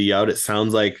even be out. It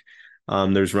sounds like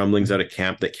there's rumblings out of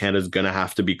camp that Canada's going to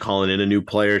have to be calling in a new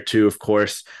player too. Of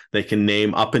course, they can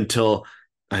name up until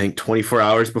I think 24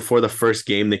 hours before the first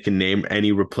game, they can name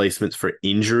any replacements for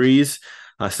injuries.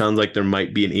 Sounds like there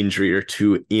might be an injury or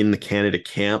two in the Canada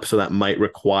camp, so that might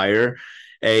require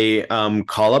a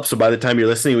call up. So by the time you're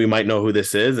listening, we might know who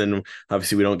this is, and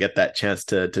obviously we don't get that chance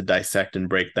to dissect and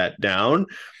break that down.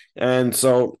 And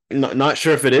so, not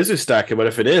sure if it is Eustachio, but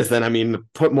if it is, then I mean,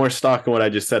 put more stock in what I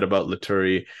just said about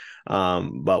Laturi.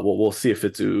 But we'll see if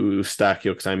it's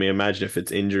Eustachio, because I may imagine if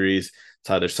it's injuries, it's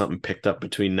either something picked up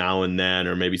between now and then,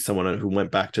 or maybe someone who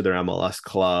went back to their MLS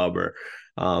club, or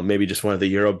maybe just one of the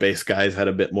Euro-based guys had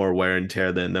a bit more wear and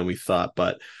tear than we thought.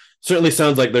 But certainly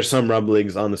sounds like there's some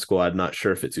rumblings on the squad. Not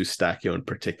sure if it's Eustachio in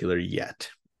particular yet.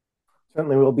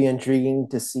 Certainly will be intriguing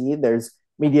to see. There's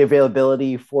media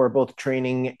availability for both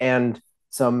training and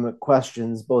some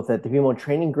questions, both at the BMO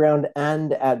training ground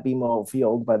and at BMO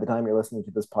Field. By the time you're listening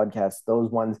to this podcast, those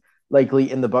ones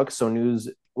likely in the books. So news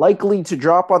likely to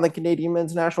drop on the Canadian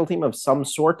men's national team of some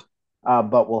sort,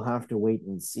 but we'll have to wait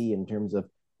and see in terms of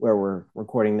where we're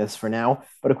recording this for now.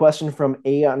 But a question from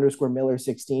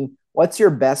A_Miller16. What's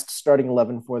your best starting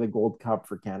 11 for the Gold Cup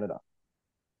for Canada?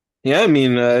 Yeah, I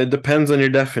mean, it depends on your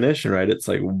definition, right? It's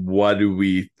like, what do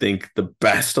we think the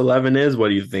best 11 is? What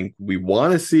do you think we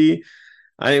want to see?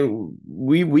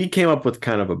 We came up with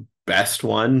kind of a best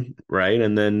one, right?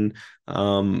 And then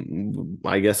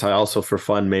I guess I also, for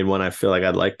fun, made one I feel like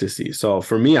I'd like to see. So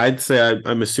for me, I'd say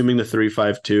I'm assuming the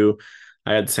 3-5-2.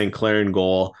 I had St. Clair in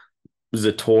goal.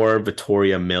 Zator,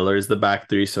 Vittoria, Miller is the back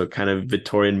three. So kind of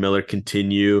Vittoria and Miller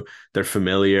continue. They're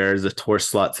familiar. Zator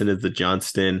slots in as the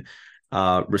Johnston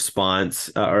response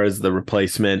or as the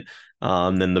replacement.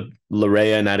 Then the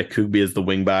Larea and Adekugbe as the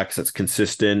wingbacks. That's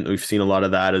consistent. We've seen a lot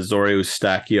of that. Azorio,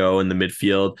 Eustachio in the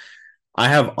midfield. I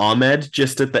have Ahmed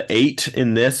just at the 8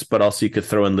 in this, but also you could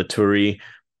throw in Laturi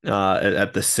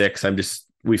at the 6.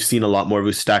 We've seen a lot more of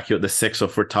Eustachio at the 6. So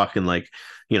if we're talking like,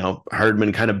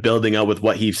 Herdman kind of building out with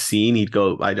what he's seen, he'd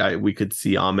go, we could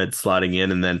see Ahmed slotting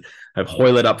in, and then I've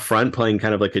Hoylett up front playing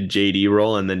kind of like a JD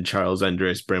role, and then Charles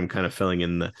Andreas Brim kind of filling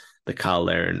in the Kyle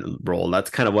Larin role. That's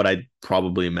kind of what I'd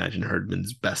probably imagine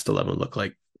Herdman's best 11 would look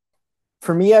like.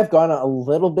 For me, I've gone a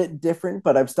little bit different,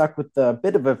 but I've stuck with a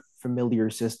bit of a familiar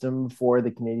system for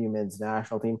the Canadian men's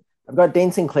national team. I've got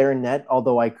Dane Sinclair in net,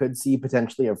 although I could see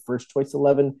potentially a first choice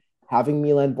 11 having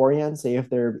Milan Borjan, say if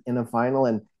they're in a final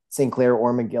and Sinclair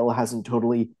or McGill hasn't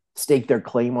totally staked their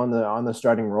claim on the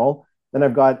starting role. Then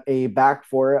I've got a back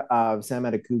four of Sam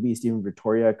Adekugbe, Stephen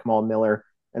Vittoria, Kamal Miller,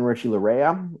 and Richie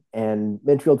Larea, and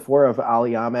midfield 4 of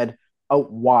Ali Ahmed out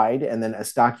wide, and then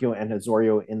Eustachio and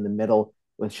Azorio in the middle,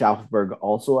 with Schaufberg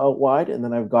also out wide. And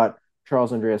then I've got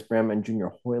Charles Andreas Brim and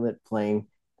Junior Hoylett playing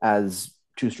as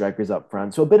 2 strikers up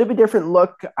front. So a bit of a different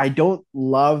look. I don't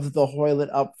love the Hoylett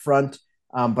up front,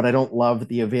 but I don't love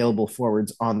the available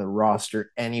forwards on the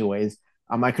roster anyways.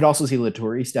 I could also see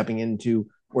Laturi stepping into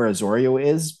where Azorio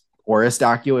is, or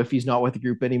Eustachio if he's not with the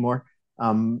group anymore.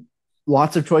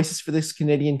 Lots of choices for this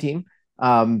Canadian team,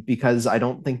 because I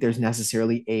don't think there's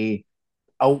necessarily a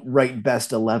outright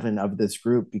best 11 of this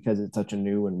group, because it's such a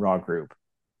new and raw group.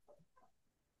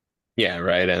 Yeah,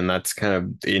 right. And that's kind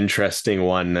of the interesting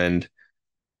one. And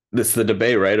this is the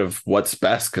debate, right, of what's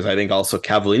best, because I think also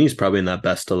Cavallini's probably in that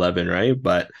best 11, right?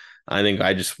 But I think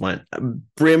I just went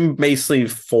Brim basically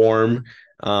form.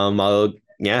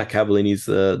 Cavallini's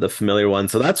the familiar one.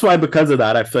 So that's why, because of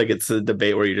that, I feel like it's a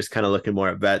debate where you're just kind of looking more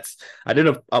at vets. I did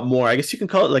a more, I guess you can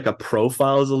call it like a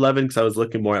profiles 11, because I was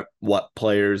looking more at what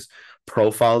players'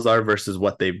 profiles are versus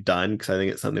what they've done, because I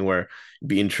think it's something where it'd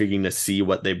be intriguing to see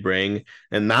what they bring.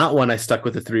 And that one I stuck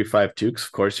with the 3-5-2, because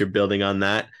of course you're building on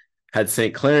that. Had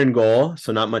St. Clair in goal,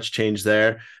 so not much change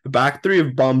there. The back three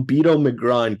of Bombito,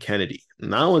 McGraw, and Kennedy.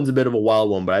 And that one's a bit of a wild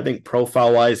one, but I think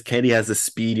profile-wise, Kennedy has the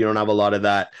speed. You don't have a lot of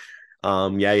that.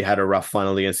 You had a rough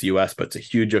final against the US, but it's a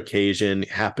huge occasion.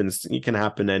 It can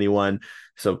happen to anyone.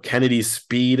 So Kennedy's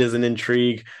speed is an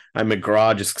intrigue.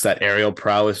 McGraw, just because that aerial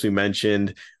prowess we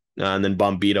mentioned. and then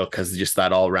Bombito because just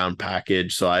that all round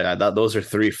package. So I thought those are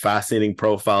three fascinating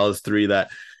profiles, three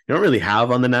that you don't really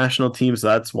have on the national team. So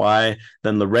that's why.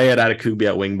 Then Leray at Adekubi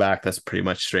at wingback. That's pretty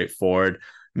much straightforward.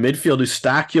 Midfield,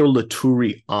 Eustachio,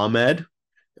 Laturi, Ahmed.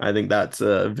 I think that's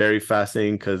very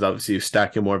fascinating because obviously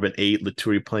Eustachio more of an 8,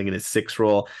 Laturi playing in his 6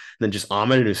 role, and then just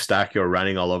Ahmed and Eustachio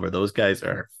running all over. Those guys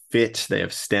are fit. They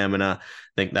have stamina.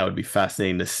 I think that would be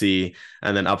fascinating to see.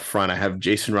 And then up front, I have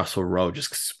Jason Russell Rowe. Just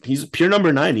 'cause he's pure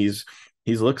number 9. He's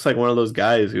looks like one of those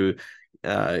guys who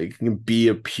can be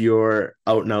a pure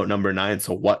out and out number 9.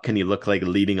 So what can he look like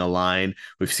leading a line?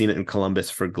 We've seen it in Columbus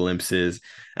for glimpses,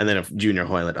 and then if Junior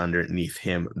Hoyland underneath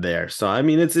him there. So I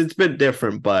mean, it's a bit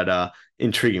different, but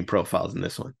intriguing profiles in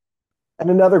this one. And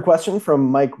another question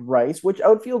from Mike Rice: which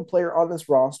outfield player on this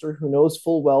roster who knows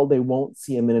full well they won't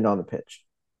see a minute on the pitch?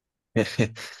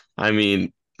 I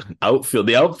mean,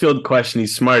 the outfield question.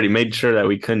 He's smart. He made sure that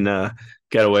we couldn't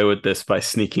get away with this by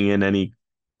sneaking in any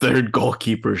third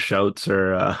goalkeeper shouts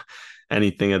or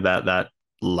anything of that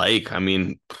like. I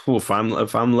mean, if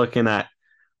I'm looking at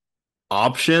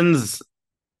options,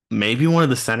 maybe one of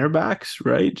the center backs,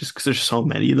 right? Just because there's so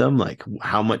many of them. Like,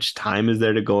 how much time is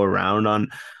there to go around on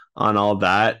all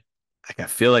that? Like, I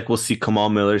feel like we'll see Kamal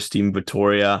Miller, Steven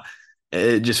Vittoria.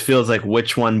 It just feels like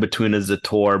which one between a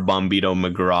Zator, Bombito,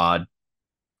 McGraw,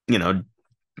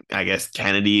 I guess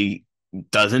Kennedy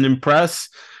doesn't impress.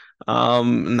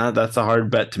 That's a hard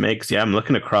bet to make. 'Cause, yeah, I'm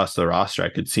looking across the roster. I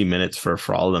could see minutes for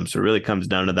all of them. So it really comes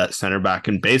down to that center back.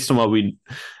 And based on what we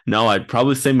know, I'd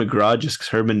probably say McGraw just because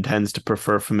Herman tends to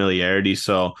prefer familiarity.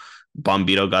 So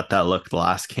Bombito got that look the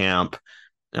last camp.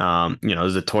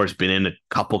 Zator's been in a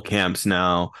couple camps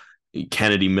now.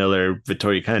 Kennedy, Miller,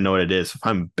 Vittoria, you kind of know what it is. If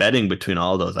I'm betting between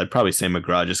all those, I'd probably say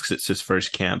McGraw just because it's his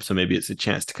first camp. So maybe it's a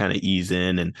chance to kind of ease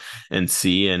in and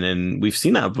see. And then we've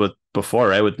seen that before,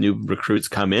 right? With new recruits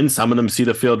come in, some of them see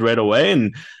the field right away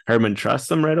and Herman trusts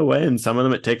them right away. And some of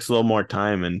them, it takes a little more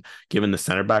time. And given the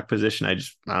center back position, I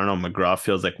don't know. McGraw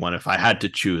feels like one. If I had to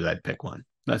choose, I'd pick one.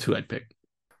 That's who I'd pick.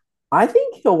 I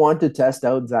think he'll want to test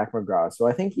out Zach McGraw. So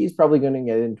I think he's probably going to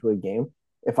get into a game.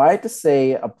 If I had to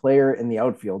say a player in the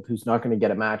outfield who's not going to get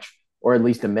a match or at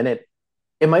least a minute,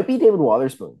 it might be David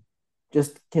Wotherspoon.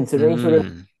 Just considering sort of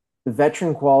the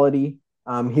veteran quality.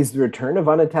 He's the return of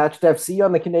unattached FC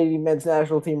on the Canadian men's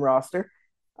national team roster.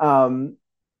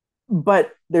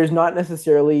 But there's not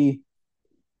necessarily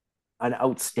an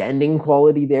outstanding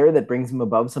quality there that brings him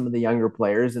above some of the younger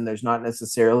players. And there's not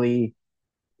necessarily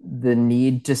the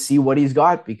need to see what he's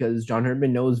got because John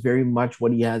Herdman knows very much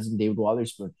what he has in David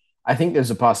Wotherspoon. I think there's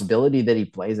a possibility that he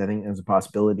plays. I think there's a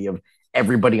possibility of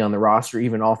everybody on the roster,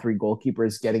 even all 3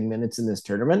 goalkeepers, getting minutes in this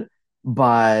tournament.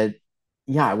 But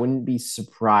yeah, I wouldn't be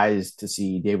surprised to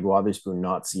see David Wotherspoon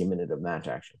not see a minute of match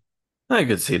action. I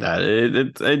could see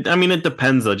that. I mean, it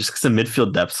depends though, just because the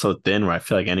midfield depth's so thin, where I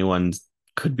feel like anyone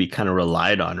could be kind of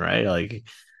relied on, right? Like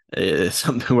it's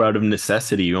something where out of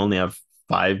necessity, you only have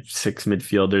 5, 6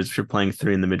 midfielders if you're playing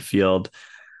 3 in the midfield.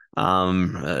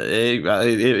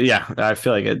 Yeah, I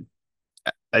feel like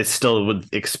I still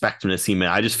would expect him to see me.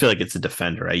 I just feel like it's a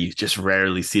defender, right? You just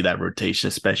rarely see that rotation,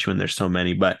 especially when there's so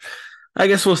many. But I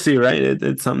guess we'll see, right?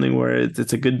 It's something where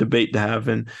it's a good debate to have,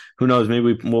 and who knows?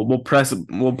 Maybe we'll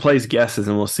place guesses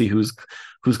and we'll see who's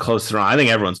closer on. I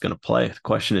think everyone's going to play. The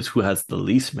question is who has the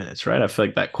least minutes, right? I feel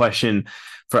like that question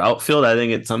for outfield, I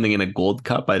think it's something in a Gold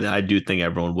Cup. I do think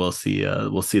everyone will see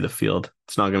the field.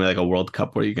 It's not going to be like a World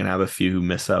Cup where you're going to have a few who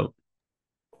miss out.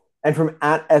 And from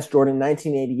at S Jordan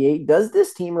 1988, does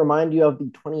this team remind you of the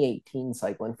 2018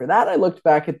 cycle? And for that, I looked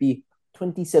back at the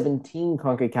 2017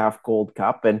 CONCACAF Gold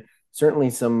Cup, and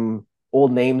certainly some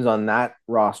old names on that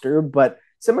roster, but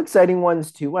some exciting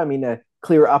ones too. I mean, a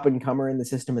clear up and comer in the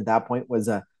system at that point was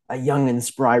a young and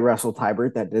spry Russell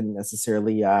Tybert that didn't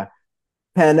necessarily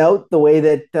pan out the way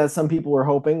that some people were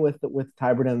hoping with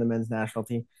Tybert and the men's national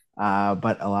team.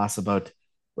 But alas, about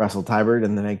Russell Tybert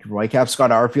and the Vancouver Whitecaps. Scott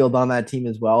Arfield on that team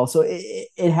as well. So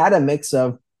it had a mix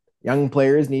of young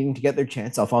players needing to get their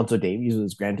chance. Alphonso Davies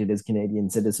was granted his Canadian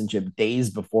citizenship days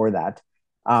before that.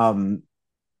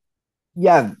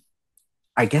 Yeah,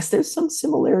 I guess there's some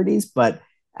similarities, but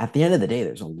at the end of the day,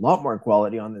 there's a lot more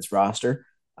quality on this roster.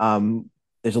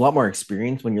 There's a lot more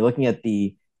experience. When you're looking at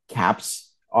the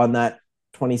caps on that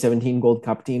 2017 Gold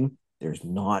Cup team, there's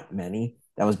not many.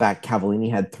 That was back. Cavallini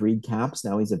had 3 caps.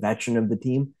 Now he's a veteran of the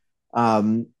team.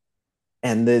 And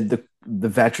the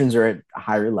veterans are at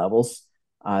higher levels.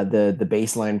 The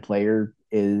baseline player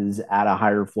is at a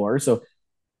higher floor. So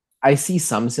I see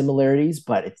some similarities,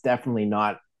 but it's definitely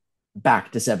not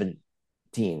back to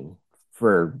 17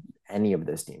 for any of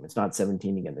this team. It's not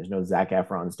 17 again. There's no Zac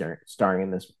Efron starring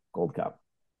in this Gold Cup.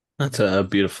 That's a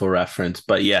beautiful reference.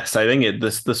 But yes, I think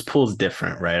this pool's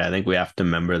different, right? I think we have to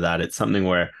remember that it's something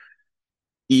where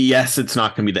yes, it's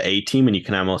not going to be the A team, and you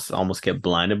can almost get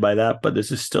blinded by that. But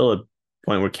this is still a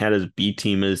point where Canada's B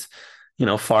team is,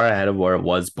 far ahead of where it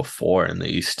was before, and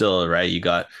that you still right. You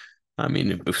got, I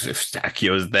mean, if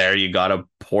Stachio's there, you got a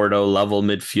Porto level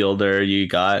midfielder. You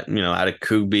got,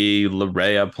 Adekubi,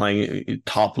 Larea playing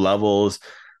top levels.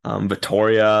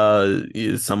 Vitoria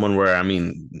is someone where I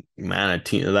mean, man, a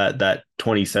team that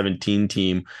 2017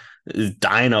 team is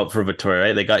dying out for Vitoria,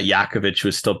 right? They got Jakovic who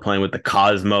was still playing with the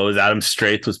Cosmos. Adam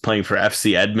Straith was playing for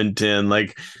FC Edmonton.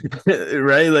 Like,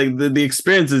 right? Like the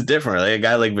experience is different. Like a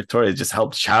guy like Vitoria just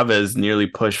helped Chavez nearly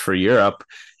push for Europe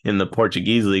in the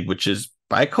Portuguese league, which is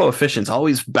by coefficients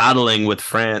always battling with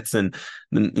France and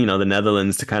the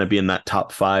Netherlands to kind of be in that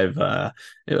top five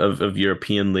of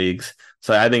European leagues.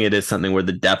 So I think it is something where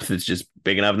the depth is just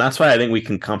big enough. And that's why I think we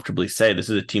can comfortably say this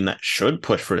is a team that should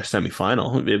push for the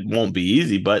semifinal. It won't be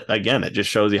easy, but again, it just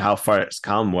shows you how far it's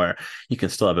come where you can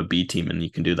still have a B team and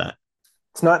you can do that.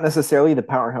 It's not necessarily the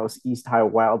powerhouse East High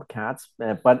Wildcats,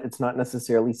 but it's not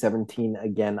necessarily 17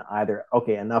 again either.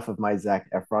 Okay, enough of my Zac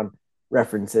Efron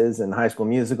references and High School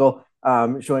Musical,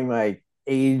 showing my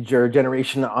age or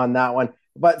generation on that one.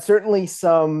 But certainly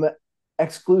some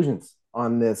exclusions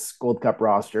on this Gold Cup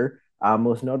roster,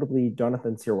 most notably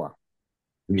Jonathan Sirois.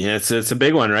 Yeah, it's a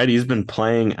big one, right? He's been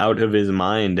playing out of his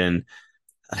mind, and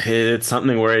it's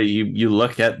something where you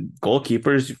look at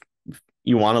goalkeepers,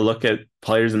 you want to look at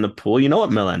players in the pool. You know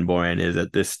what Milan Borjan is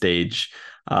at this stage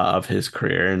of his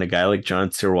career, and a guy like John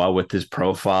Sirois with his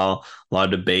profile, a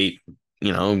lot of debate.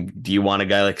 Do you want a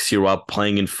guy like Sirois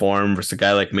playing in form versus a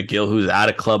guy like McGill who's at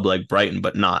a club like Brighton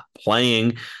but not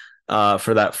playing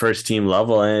for that first team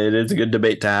level? And it's a good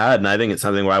debate to have, and I think it's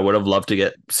something where I would have loved to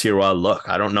get Sirois look.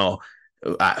 I don't know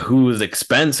at whose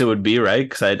expense it would be, right?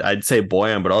 Because I'd say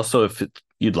Boyan, but also if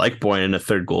you'd like Boyan in a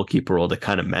third goalkeeper role to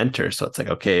kind of mentor. So it's like,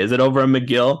 okay, is it over a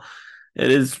McGill?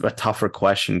 It is a tougher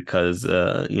question because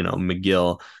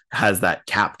McGill has that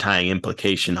cap tying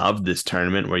implication of this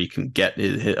tournament where you can get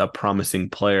a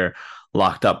promising player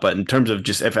locked up. But in terms of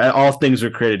just if all things are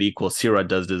created equal, Sirois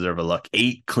does deserve a look.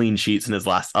 8 clean sheets in his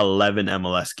last 11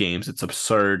 MLS games. It's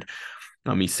absurd.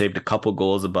 He saved a couple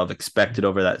goals above expected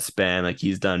over that span. Like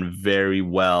he's done very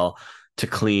well to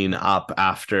clean up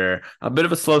after a bit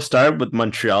of a slow start with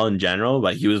Montreal in general,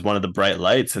 but he was one of the bright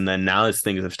lights. And then now as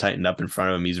things have tightened up in front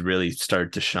of him, he's really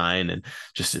started to shine, and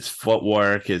just his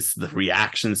footwork, the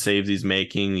reaction saves he's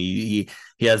making. He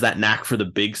has that knack for the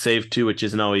big save too, which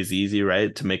isn't always easy,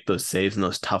 right? To make those saves in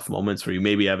those tough moments where you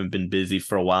maybe haven't been busy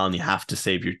for a while and you have to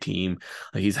save your team.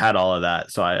 Like he's had all of that.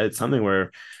 So it's something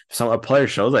where a player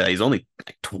shows like he's only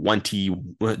like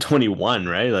 21,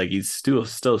 right? Like he's still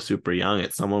super young.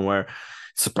 It's someone where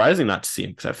it's surprising not to see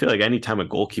him, because I feel like anytime a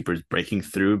goalkeeper is breaking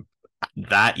through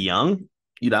that young,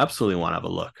 you'd absolutely want to have a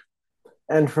look.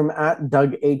 And from at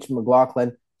Doug H.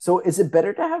 McLaughlin, so is it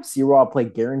better to have Sirois play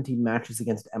guaranteed matches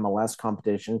against MLS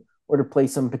competition or to play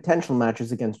some potential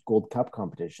matches against Gold Cup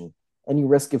competition? Any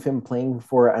risk of him playing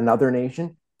for another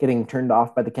nation getting turned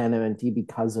off by the CanMNT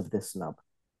because of this snub?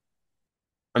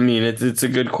 I mean, it's a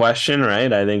good question,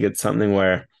 right? I think it's something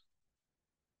where,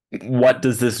 what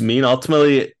does this mean?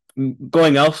 Ultimately,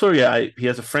 going elsewhere, yeah, he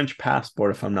has a French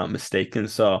passport, if I'm not mistaken.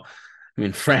 So, I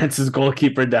mean, France's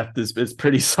goalkeeper depth is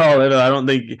pretty solid. I don't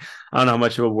know how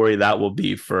much of a worry that will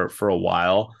be for a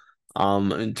while.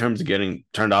 In terms of getting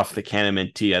turned off the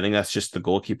CanMNT, I think that's just the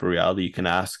goalkeeper reality. You can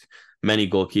ask many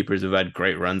goalkeepers who've had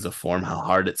great runs of form how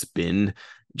hard it's been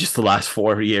just the last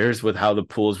 4 years with how the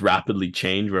pools rapidly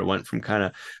changed, where it went from kind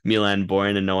of Milan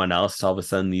Borjan and no one else to all of a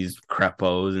sudden these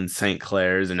Crepos and St.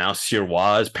 Clairs and now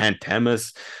Sirois,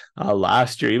 Pantemis.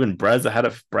 Last year, even Breza had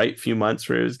a bright few months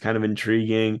where it was kind of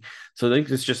intriguing. So I think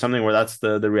it's just something where that's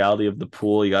the reality of the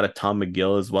pool. You got a Tom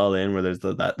McGill as well in where there's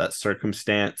that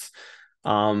circumstance.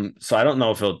 So I don't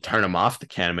know if he'll turn him off the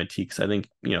CanMNT, because I think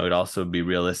it'd also be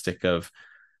realistic of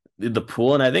the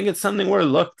pool. And I think it's something where,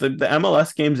 look, the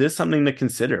MLS games is something to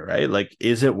consider, right? Like,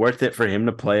 is it worth it for him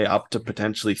to play up to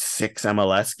potentially 6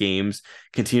 MLS games,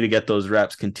 continue to get those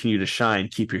reps, continue to shine,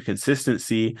 keep your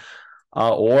consistency,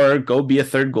 or go be a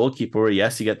third goalkeeper where,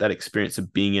 yes, you get that experience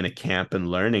of being in a camp and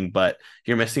learning, but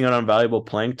you're missing out on valuable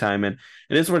playing time. And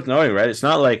it is worth knowing, right? It's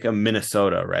not like a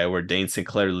Minnesota, right, where Dane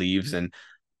Sinclair leaves and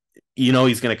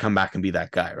he's going to come back and be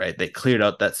that guy, right? They cleared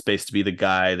out that space to be the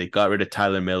guy. They got rid of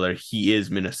Tyler Miller. He is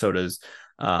Minnesota's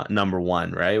number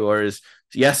one, right? Whereas,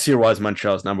 yes, Sirois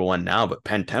Montreal's number one now, but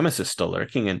Pantemis is still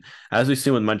lurking. And as we've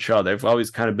seen with Montreal, they've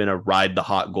always kind of been a ride the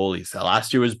hot goalies. So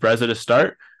last year was Breza to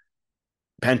start.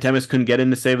 Pantemis couldn't get in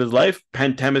to save his life.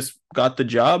 Pantemis got the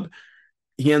job.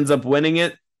 He ends up winning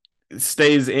it.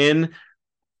 stays in,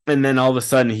 and then all of a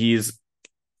sudden he's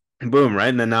boom, right?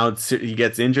 And then now he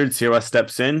gets injured. Sirois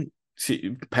steps in.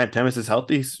 Pantemis is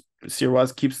healthy.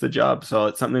 Sirois keeps the job. So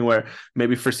it's something where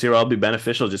maybe for Sirois it'll be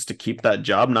beneficial just to keep that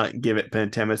job, not give it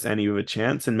Pantemis any of a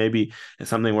chance. And maybe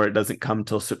it's something where it doesn't come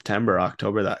till September,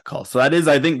 October, that call. So that is,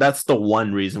 I think that's the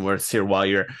one reason where Sirois,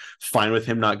 you're fine with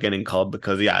him not getting called,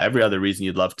 because every other reason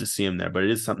you'd love to see him there. But it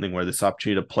is something where this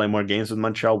opportunity to play more games with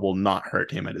Montreal will not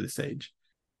hurt him at this age.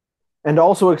 And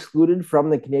also excluded from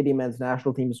the Canadian men's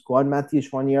national team squad, Matthew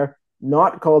Choinière,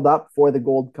 not called up for the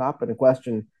Gold Cup. And a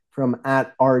question from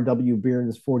at RW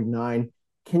Bearns 49.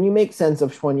 Can you make sense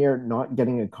of Choinière not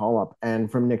getting a call up?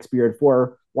 And from Nick Spirit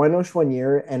 4, why no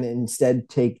Choinière and instead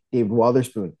take David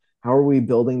Wotherspoon? How are we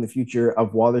building the future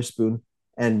of Wotherspoon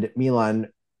and Milan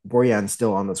Borjan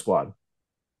still on the squad?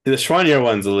 The Choinière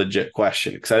one's a legit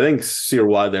question, because I think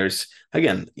Sirois, there's,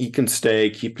 again, he can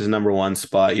stay, keep his number one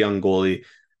spot, young goalie.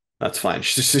 That's fine.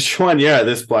 Choinière at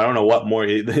this point, I don't know what more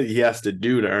he has to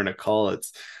do to earn a call.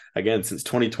 It's, again, since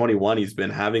 2021, he's been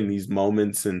having these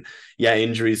moments, and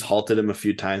injuries halted him a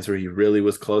few times where he really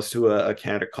was close to a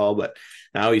Canada call, but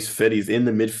now he's fit. He's in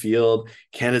the midfield.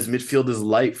 Canada's midfield is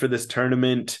light for this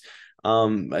tournament.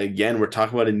 Again, we're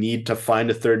talking about a need to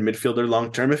find a third midfielder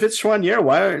long term. If it's Choinière,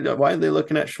 why are they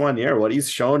looking at Choinière? What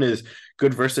he's shown is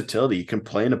good versatility. He can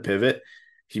play in a pivot.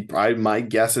 He probably, my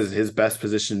guess is his best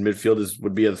position in midfield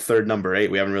would be a third number 8.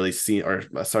 We haven't really seen,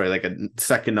 like a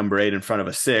second number 8 in front of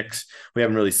a 6. We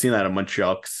haven't really seen that in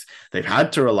Montreal, because they've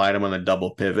had to rely on him on a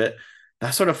double pivot.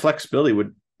 That sort of flexibility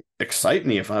would excite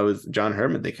me if I was John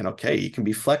Herman, thinking, okay, he can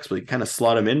be flexible. You kind of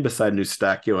slot him in beside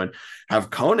Eustáquio and have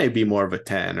Kone be more of a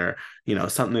 10, or,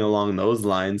 something along those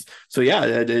lines. So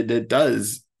it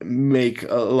does make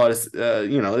a lot of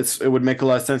it would make a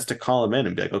lot of sense to call him in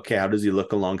and be like, okay, how does he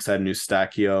look alongside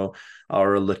Eustáquio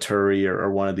or Laturi or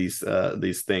one of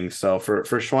these things? So for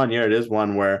Choinière, it is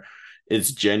one where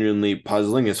it's genuinely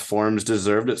puzzling. His form's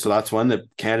deserved it, so that's one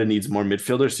that Canada needs more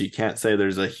midfielders. So you can't say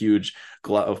there's a huge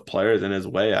glut of players in his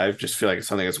way. I just feel like it's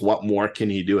something that's, what more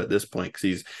can he do at this point? Because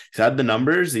he's had the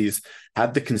numbers, he's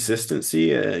had the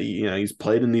consistency, he's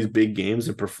played in these big games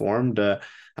and performed. At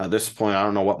this point, I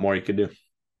don't know what more he could do.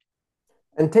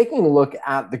 And taking a look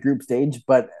at the group stage,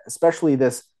 but especially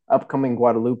this upcoming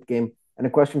Guadeloupe game, and a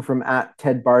question from at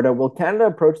Ted Barda, will Canada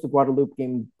approach the Guadeloupe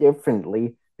game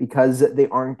differently because they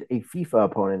aren't a FIFA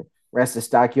opponent? Rest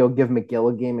Eustáquio, give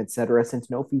McGill a game, etc., since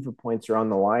no FIFA points are on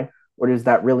the line? Or does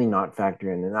that really not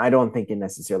factor in? And I don't think it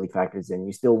necessarily factors in.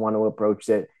 You still want to approach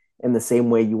it in the same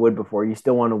way you would before. You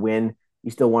still want to win.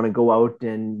 You still want to go out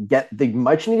and get the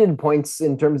much needed points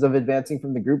in terms of advancing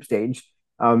from the group stage,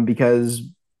 because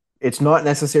it's not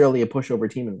necessarily a pushover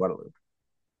team in Guadeloupe.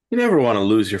 You never want to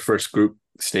lose your first group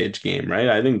stage game, right?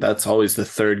 I think that's always the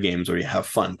third games where you have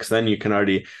fun, because then you can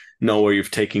already know where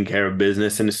you've taken care of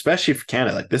business. And especially for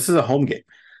Canada, like, this is a home game.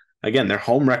 Again, their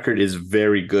home record is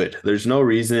very good. There's no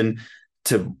reason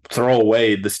to throw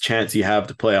away this chance you have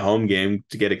to play a home game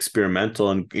to get experimental.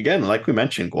 And again, like we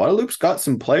mentioned, Guadeloupe's got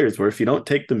some players where if you don't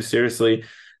take them seriously,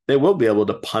 they will be able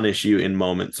to punish you in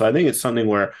moments. So I think it's something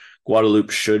where Guadeloupe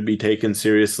should be taken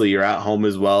seriously. You're at home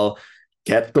as well.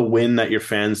 Get the win that your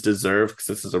fans deserve, because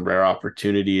this is a rare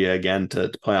opportunity, again,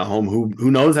 to play at home.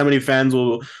 Who knows how many fans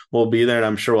will be there, and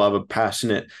I'm sure we'll have a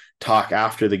passionate talk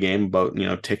after the game about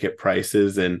ticket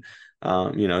prices and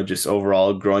just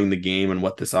overall growing the game and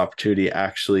what this opportunity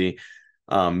actually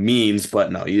means.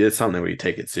 But no, it's something where you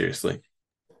take it seriously.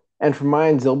 And for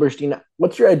mine, Zilberstein,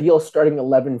 what's your ideal starting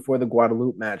 11 for the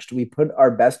Guadeloupe match? Do we put our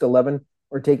best 11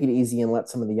 or take it easy and let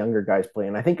some of the younger guys play?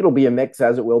 And I think it'll be a mix,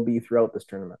 as it will be throughout this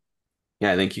tournament.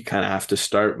 Yeah, I think you kind of have to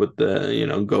start with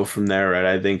go from there, right?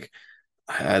 I think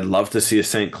I'd love to see a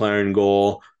St. Clair in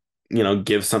goal,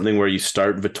 give something where you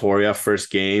start Vittoria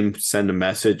first game, send a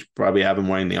message, probably have him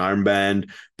wearing the armband,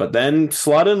 but then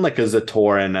slot in like a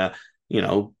Zator and a,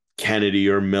 Kennedy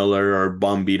or Miller or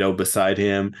Bombito beside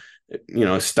him,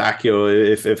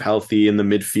 Eustáquio if healthy in the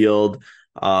midfield,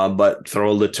 but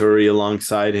throw Laturi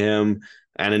alongside him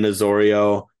and an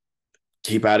Osorio.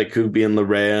 Keep Adekubi and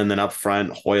Larea, and then up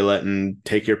front, Hoylett, and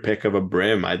take your pick of a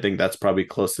Brim. I think that's probably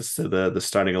closest to the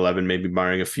starting 11, maybe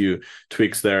barring a few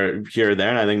tweaks here or there.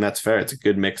 And I think that's fair. It's a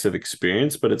good mix of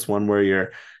experience, but it's one where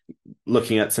you're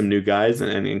looking at some new guys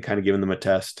and kind of giving them a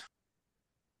test.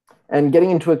 And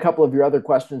getting into a couple of your other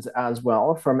questions as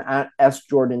well, from at S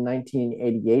Jordan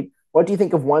 1988, what do you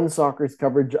think of One Soccer's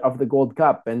coverage of the Gold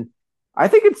Cup? And I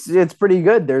think it's pretty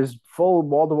good. There's full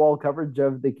wall-to-wall coverage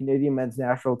of the Canadian men's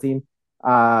national team.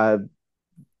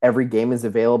 Every game is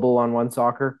available on One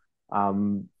Soccer.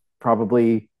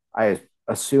 Probably, I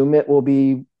assume it will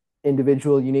be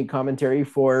individual, unique commentary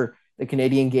for the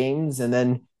Canadian games, and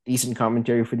then decent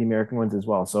commentary for the American ones as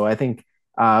well. So I think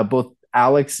both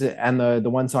Alex and the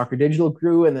One Soccer digital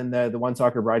crew, and then the One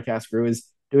Soccer broadcast crew is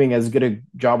doing as good a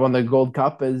job on the Gold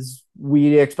Cup as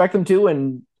we expect them to,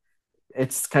 and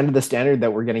it's kind of the standard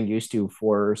that we're getting used to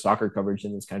for soccer coverage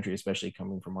in this country, especially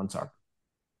coming from One Soccer.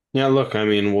 Yeah, look, I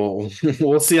mean, we'll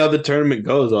we'll see how the tournament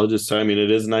goes. I mean, it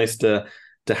is nice to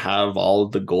have all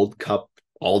of the Gold Cup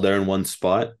all there in one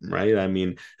spot, right? I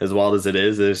mean, as wild as it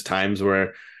is, there's times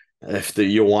where if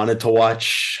you wanted to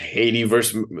watch Haiti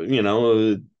versus,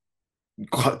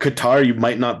 Qatar, you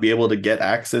might not be able to get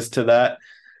access to that.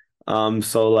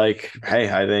 So like, hey,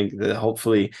 I think that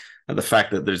hopefully the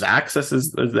fact that there's access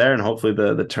is there, and hopefully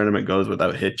the tournament goes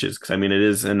without hitches. Because I mean, it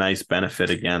is a nice benefit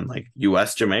again. Like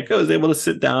U.S. Jamaica was able to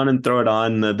sit down and throw it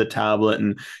on the tablet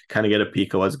and kind of get a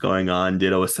peek of what's going on.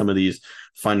 Ditto with some of these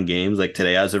fun games like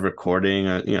today as of recording.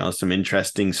 Some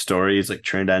interesting stories like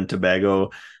Trinidad and Tobago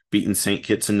beating St.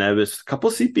 Kitts and Nevis. A couple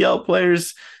CPL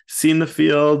players seen the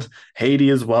field. Haiti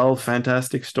as well,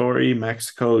 fantastic story.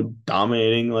 Mexico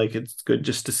dominating. Like it's good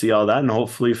just to see all that, and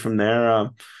hopefully from there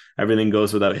everything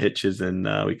goes without hitches, and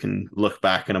we can look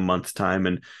back in a month's time,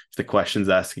 and if the questions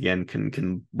asked again,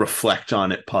 can reflect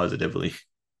on it positively.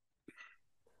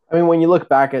 I mean, when you look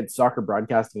back at soccer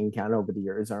broadcasting in Canada over the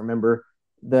years, I remember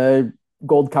the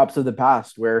Gold Cups of the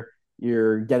past where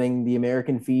you're getting the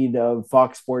American feed of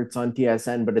Fox Sports on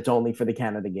TSN, but it's only for the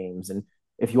Canada games. And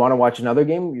if you want to watch another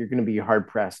game, you're going to be hard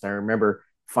pressed. I remember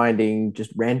finding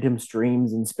just random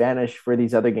streams in Spanish for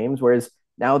these other games, whereas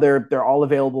now they're all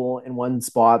available in one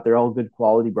spot. They're all good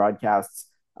quality broadcasts.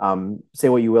 Say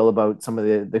what you will about some of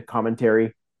the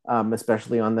commentary,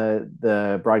 especially on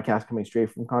the broadcast coming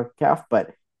straight from CONCACAF,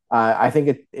 but I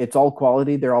think it's all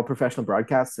quality. They're all professional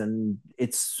broadcasts, and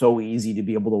it's so easy to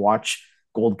be able to watch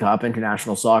Gold Cup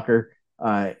international soccer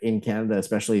in Canada,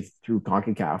 especially through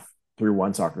CONCACAF, through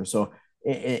One Soccer. So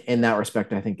in that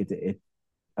respect, I think it's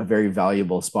a very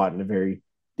valuable spot and a very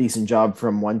decent job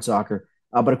from One Soccer.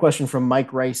 But a question from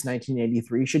Mike Rice,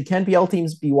 1983. Should CanPL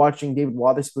teams be watching David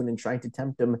Wotherspoon and trying to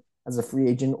tempt him as a free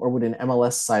agent, or would an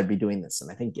MLS side be doing this?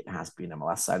 And I think it has to be an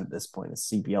MLS side at this point, a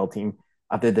CPL team.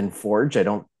 Other than Forge, I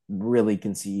don't really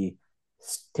can see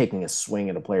taking a swing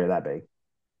at a player that big.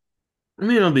 I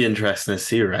mean, it'll be interesting to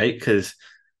see, right? Because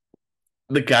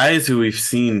the guys who we've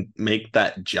seen make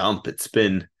that jump, it's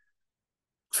been,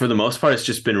 for the most part, it's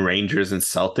just been Rangers and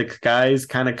Celtic guys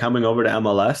kind of coming over to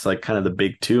MLS, like kind of the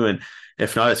big two. And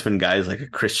if not, it's been guys like a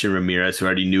Christian Ramirez who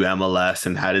already knew MLS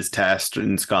and had his test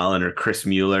in Scotland, or Chris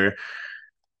Mueller.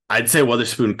 I'd say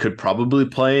Witherspoon could probably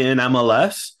play in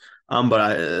MLS.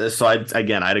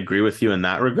 I'd agree with you in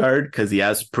that regard, because he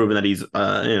has proven that he's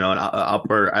an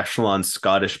upper echelon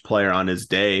Scottish player on his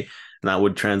day, and that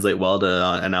would translate well to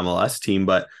an MLS team.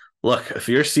 But look, if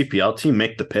you're a CPL team,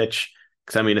 make the pitch,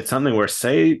 because I mean it's something where,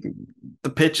 say the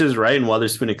pitch is right and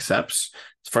Witherspoon accepts.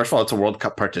 First of all, it's a World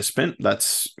Cup participant.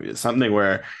 That's something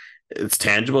where it's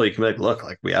tangible. You can be like, look,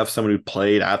 like we have someone who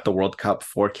played at the World Cup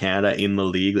for Canada in the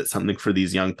league. That's something for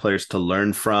these young players to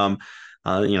learn from.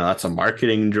 That's a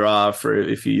marketing draw for,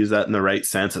 if you use that in the right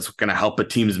sense. It's going to help a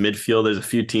team's midfield. There's a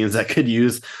few teams that could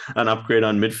use an upgrade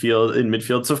on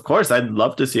midfield. So of course, I'd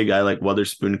love to see a guy like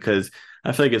Witherspoon, because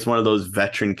I feel like it's one of those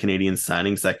veteran Canadian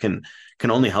signings that can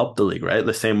only help the league, right?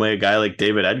 The same way a guy like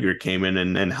David Edgar came in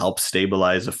and helped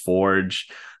stabilize a Forge,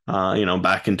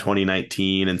 back in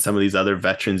 2019, and some of these other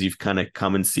veterans you've kind of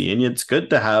come and seen. It's good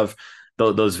to have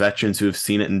those veterans who have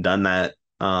seen it and done that.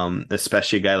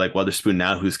 Especially a guy like Witherspoon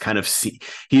now, who's kind of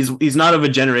he's not of a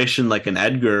generation like an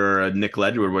Edgar or a Nick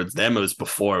Ledward, where it was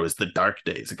before, it was the dark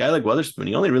days. A guy like Witherspoon,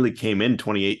 he only really came in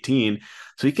 2018,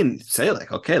 so he can say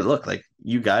like, okay, look, like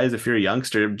you guys, if you're a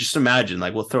youngster, just imagine,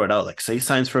 like we'll throw it out, like say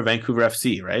signs for Vancouver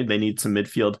FC, right? They need some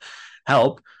midfield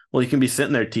help. Well, you can be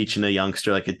sitting there teaching a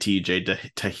youngster like a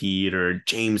TJ Tahid or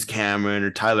James Cameron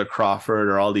or Tyler Crawford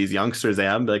or all these youngsters they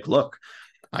have, and be like, look,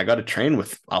 I got to train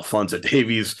with Alphonso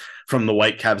Davies from the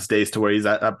Whitecaps days to where he's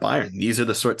at Bayern. These are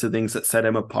the sorts of things that set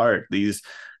him apart. This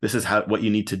is what you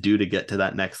need to do to get to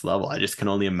that next level. I just can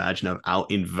only imagine how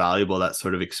invaluable that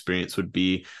sort of experience would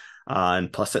be.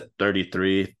 And plus at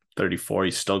 33, 34,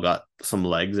 he's still got some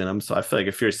legs in him. So I feel like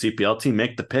if you're a CPL team,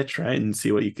 make the pitch, right? And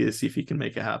see what you can see if you can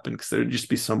make it happen, because there'd just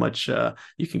be so much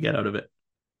you can get out of it.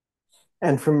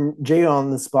 And from Jay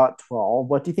on the spot 12,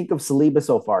 what do you think of Saliba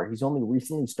so far? He's only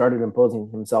recently started imposing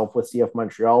himself with CF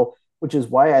Montreal, which is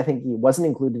why I think he wasn't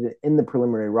included in the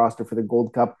preliminary roster for the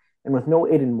Gold Cup. And with no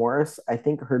Aiden Morris, I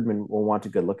think Herdman will want a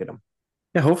good look at him.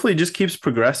 Yeah, hopefully he just keeps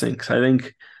progressing, because I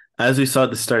think as we saw at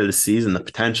the start of the season, the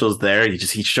potential's there. He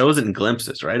shows it in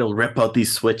glimpses, right? He'll rip out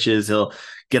these switches, he'll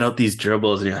get out these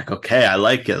dribbles, and you're like, okay, I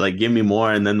like it. Like, give me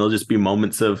more. And then there'll just be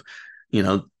moments of, you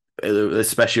know,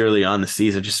 especially early on the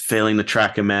season, just failing to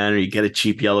track a man, or you get a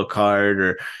cheap yellow card,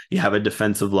 or you have a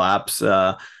defensive lapse.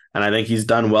 And I think he's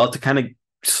done well to kind of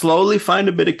slowly find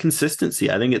a bit of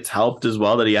consistency. I think it's helped as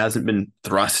well that he hasn't been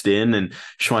thrust in, and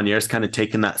Chouinier's kind of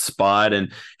taken that spot,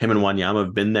 and him and Wanyama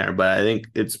have been there. But I think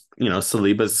it's,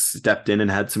 Saliba's stepped in and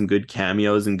had some good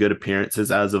cameos and good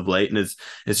appearances as of late, and it's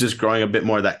just growing a bit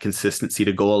more of that consistency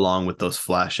to go along with those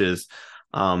flashes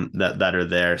that are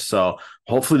there. So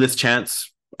hopefully this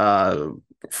chance,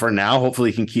 for now, hopefully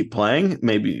he can keep playing.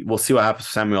 Maybe we'll see what happens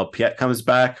if Samuel Piette comes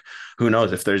back. Who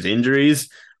knows if there's injuries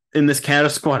in this Canada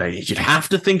squad? You'd have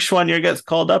to think Chouinier gets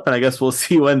called up, and I guess we'll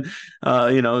see when,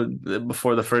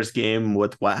 before the first game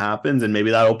with what happens, and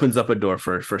maybe that opens up a door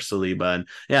for Saliba. And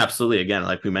yeah, absolutely. Again,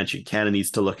 like we mentioned, Canada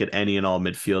needs to look at any and all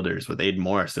midfielders. With Aiden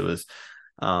Morris, it was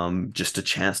just a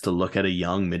chance to look at a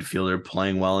young midfielder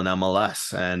playing well in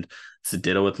MLS, and it's a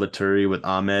ditto with Laturi, with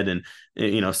Ahmed, and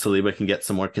Saliba can get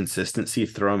some more consistency.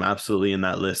 Throw him absolutely in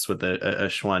that list with a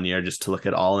Chouinier, just to look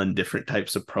at all in different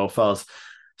types of profiles.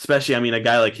 Especially, I mean, a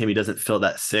guy like him, he doesn't fill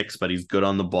that 6, but he's good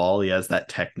on the ball. He has that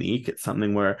technique. It's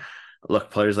something where, look,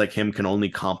 players like him can only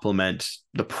complement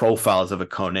the profiles of a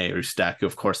Kone or Stack.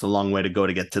 Of course, a long way to go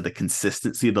to get to the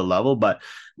consistency of the level, but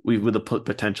with the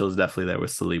potential is definitely there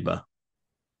with Saliba.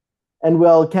 And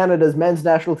well, Canada's men's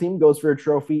national team goes for a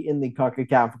trophy in the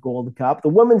CONCACAF Gold Cup. The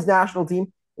women's national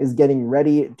team is getting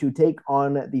ready to take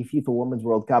on the FIFA Women's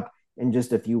World Cup in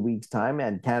just a few weeks' time,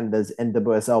 and Canada's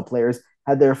NWSL players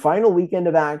had their final weekend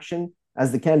of action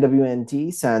as the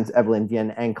CanMNT, sans Evelyn Vienne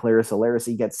and Clarissa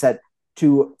Larissy, get set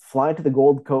to fly to the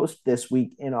Gold Coast this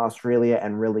week in Australia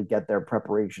and really get their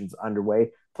preparations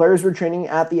underway. Players were training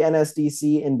at the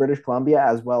NSDC in British Columbia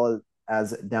as well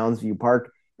as Downsview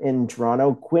Park in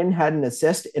Toronto. Quinn had an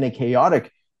assist in a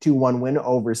chaotic 2-1 win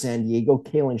over San Diego.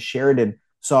 Kaylin Sheridan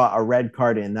saw a red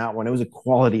card in that one. It was a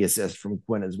quality assist from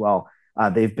Quinn as well.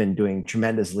 They've been doing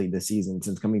tremendously this season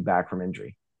since coming back from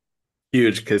injury.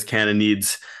 Huge, because Canada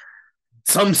needs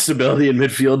some stability in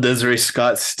midfield. Desiree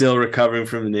Scott's still recovering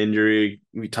from an injury.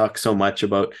 We talk so much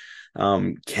about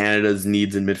Canada's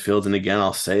needs in midfield, and again,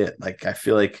 I'll say it. Like, I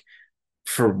feel like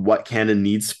for what Canada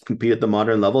needs to compete at the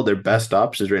modern level, their best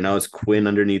options right now is Quinn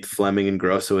underneath Fleming and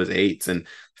Grosso as 8s, and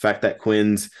the fact that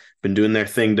Quinn's been doing their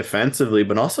thing defensively,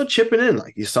 but also chipping in.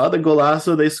 Like, you saw the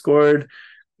golazo they scored,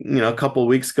 a couple of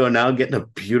weeks ago now, getting a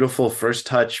beautiful first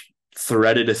touch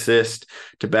threaded assist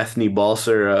to Bethany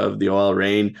Balser of the OL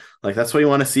Reign. Like, that's what you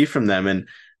want to see from them. And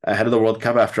ahead of the World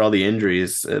Cup, after all the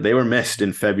injuries, they were missed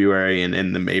in February and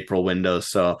in the April windows.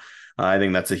 So I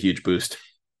think that's a huge boost.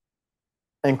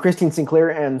 And Christine Sinclair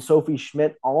and Sophie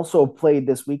Schmidt also played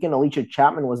this weekend. Alicia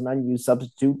Chapman was an unused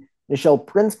substitute. Nichelle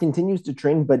Prince continues to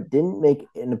train, but didn't make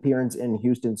an appearance in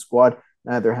Houston's squad.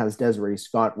 Neither has Desiree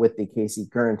Scott with the KC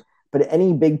Current. But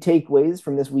any big takeaways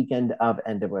from this weekend of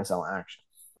NWSL action?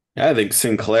 Yeah, I think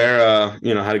Sinclair,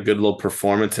 had a good little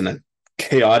performance in a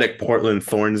chaotic Portland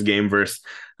Thorns game versus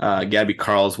Gabby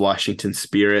Carl's Washington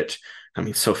Spirit. I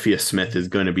mean, Sophia Smith is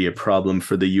going to be a problem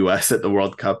for the U.S. at the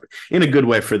World Cup, in a good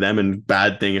way for them and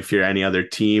bad thing if you're any other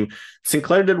team.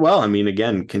 Sinclair did well. I mean,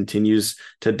 again, continues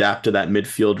to adapt to that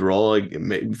midfield role.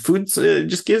 Food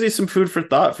just gives you some food for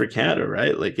thought for Canada,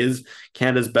 right? Like, is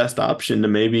Canada's best option to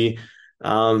maybe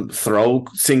throw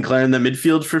Sinclair in the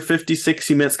midfield for 50,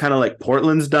 60 minutes, kind of like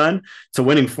Portland's done? It's a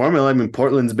winning formula. I mean,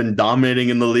 Portland's been dominating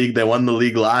in the league. They won the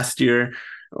league last year.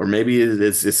 Or maybe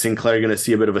is Sinclair going to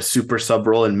see a bit of a super sub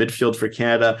role in midfield for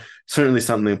Canada? Certainly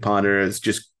something to ponder. It's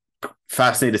just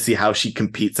fascinating to see how she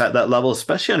competes at that level,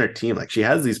 especially on her team. Like, she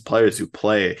has these players who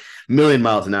play a million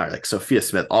miles an hour, like Sophia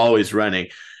Smith, always running.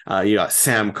 You got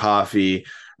Sam Coffey.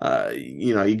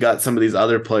 You got some of these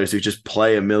other players who just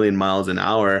play a million miles an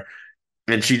hour.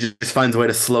 And she just finds a way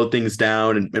to slow things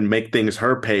down and make things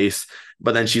her pace.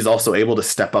 But then she's also able to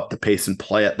step up the pace and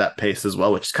play at that pace as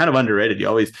well, which is kind of underrated. You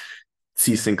always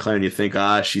see Sinclair and you think,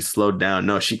 she's slowed down.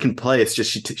 No, she can play. It's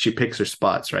just she picks her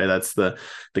spots, right? That's the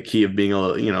key of being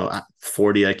a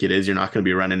 40 like it is. You're not going to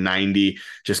be running 90,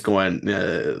 just going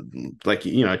like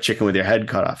a chicken with your head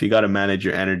cut off. You got to manage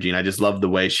your energy, and I just love the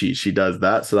way she does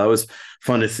that. So that was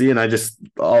fun to see. And I just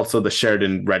also, the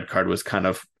Sheridan red card was kind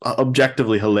of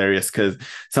objectively hilarious, because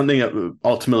something that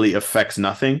ultimately affects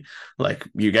nothing. Like,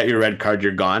 you get your red card,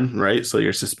 you're gone, right? So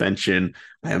your suspension,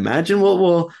 I imagine,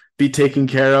 will be taken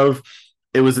care of.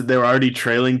 They were already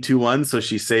trailing 2-1, so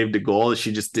she saved a goal.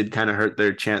 She just did kind of hurt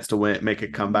their chance to win, make a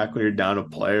comeback when you're down a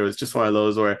player. It was just one of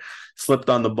those where slipped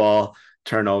on the ball,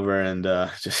 turnover, and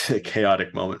just a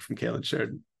chaotic moment from Kaylin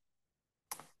Sheridan.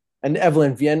 And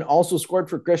Evelyn Vienne also scored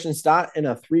for Kristianstad in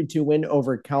a 3-2 win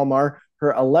over Kalmar,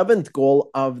 her 11th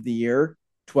goal of the year,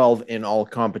 12 in all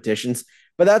competitions.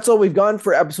 But that's all we've gone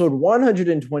for episode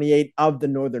 128 of the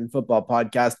Northern Football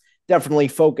Podcast. Definitely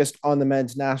focused on the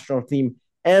men's national team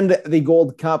and the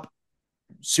Gold Cup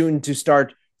soon to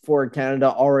start for Canada,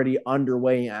 already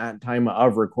underway at time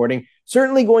of recording.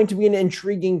 Certainly going to be an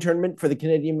intriguing tournament for the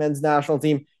Canadian men's national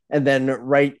team. And then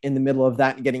right in the middle of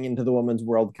that, getting into the Women's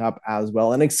World Cup as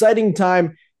well. An exciting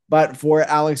time. But for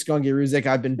Alex Gonge-Ruzic,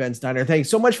 I've been Ben Steiner. Thanks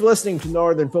so much for listening to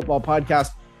Northern Football Podcast.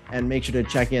 And make sure to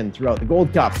check in throughout the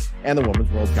Gold Cup and the Women's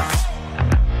World Cup.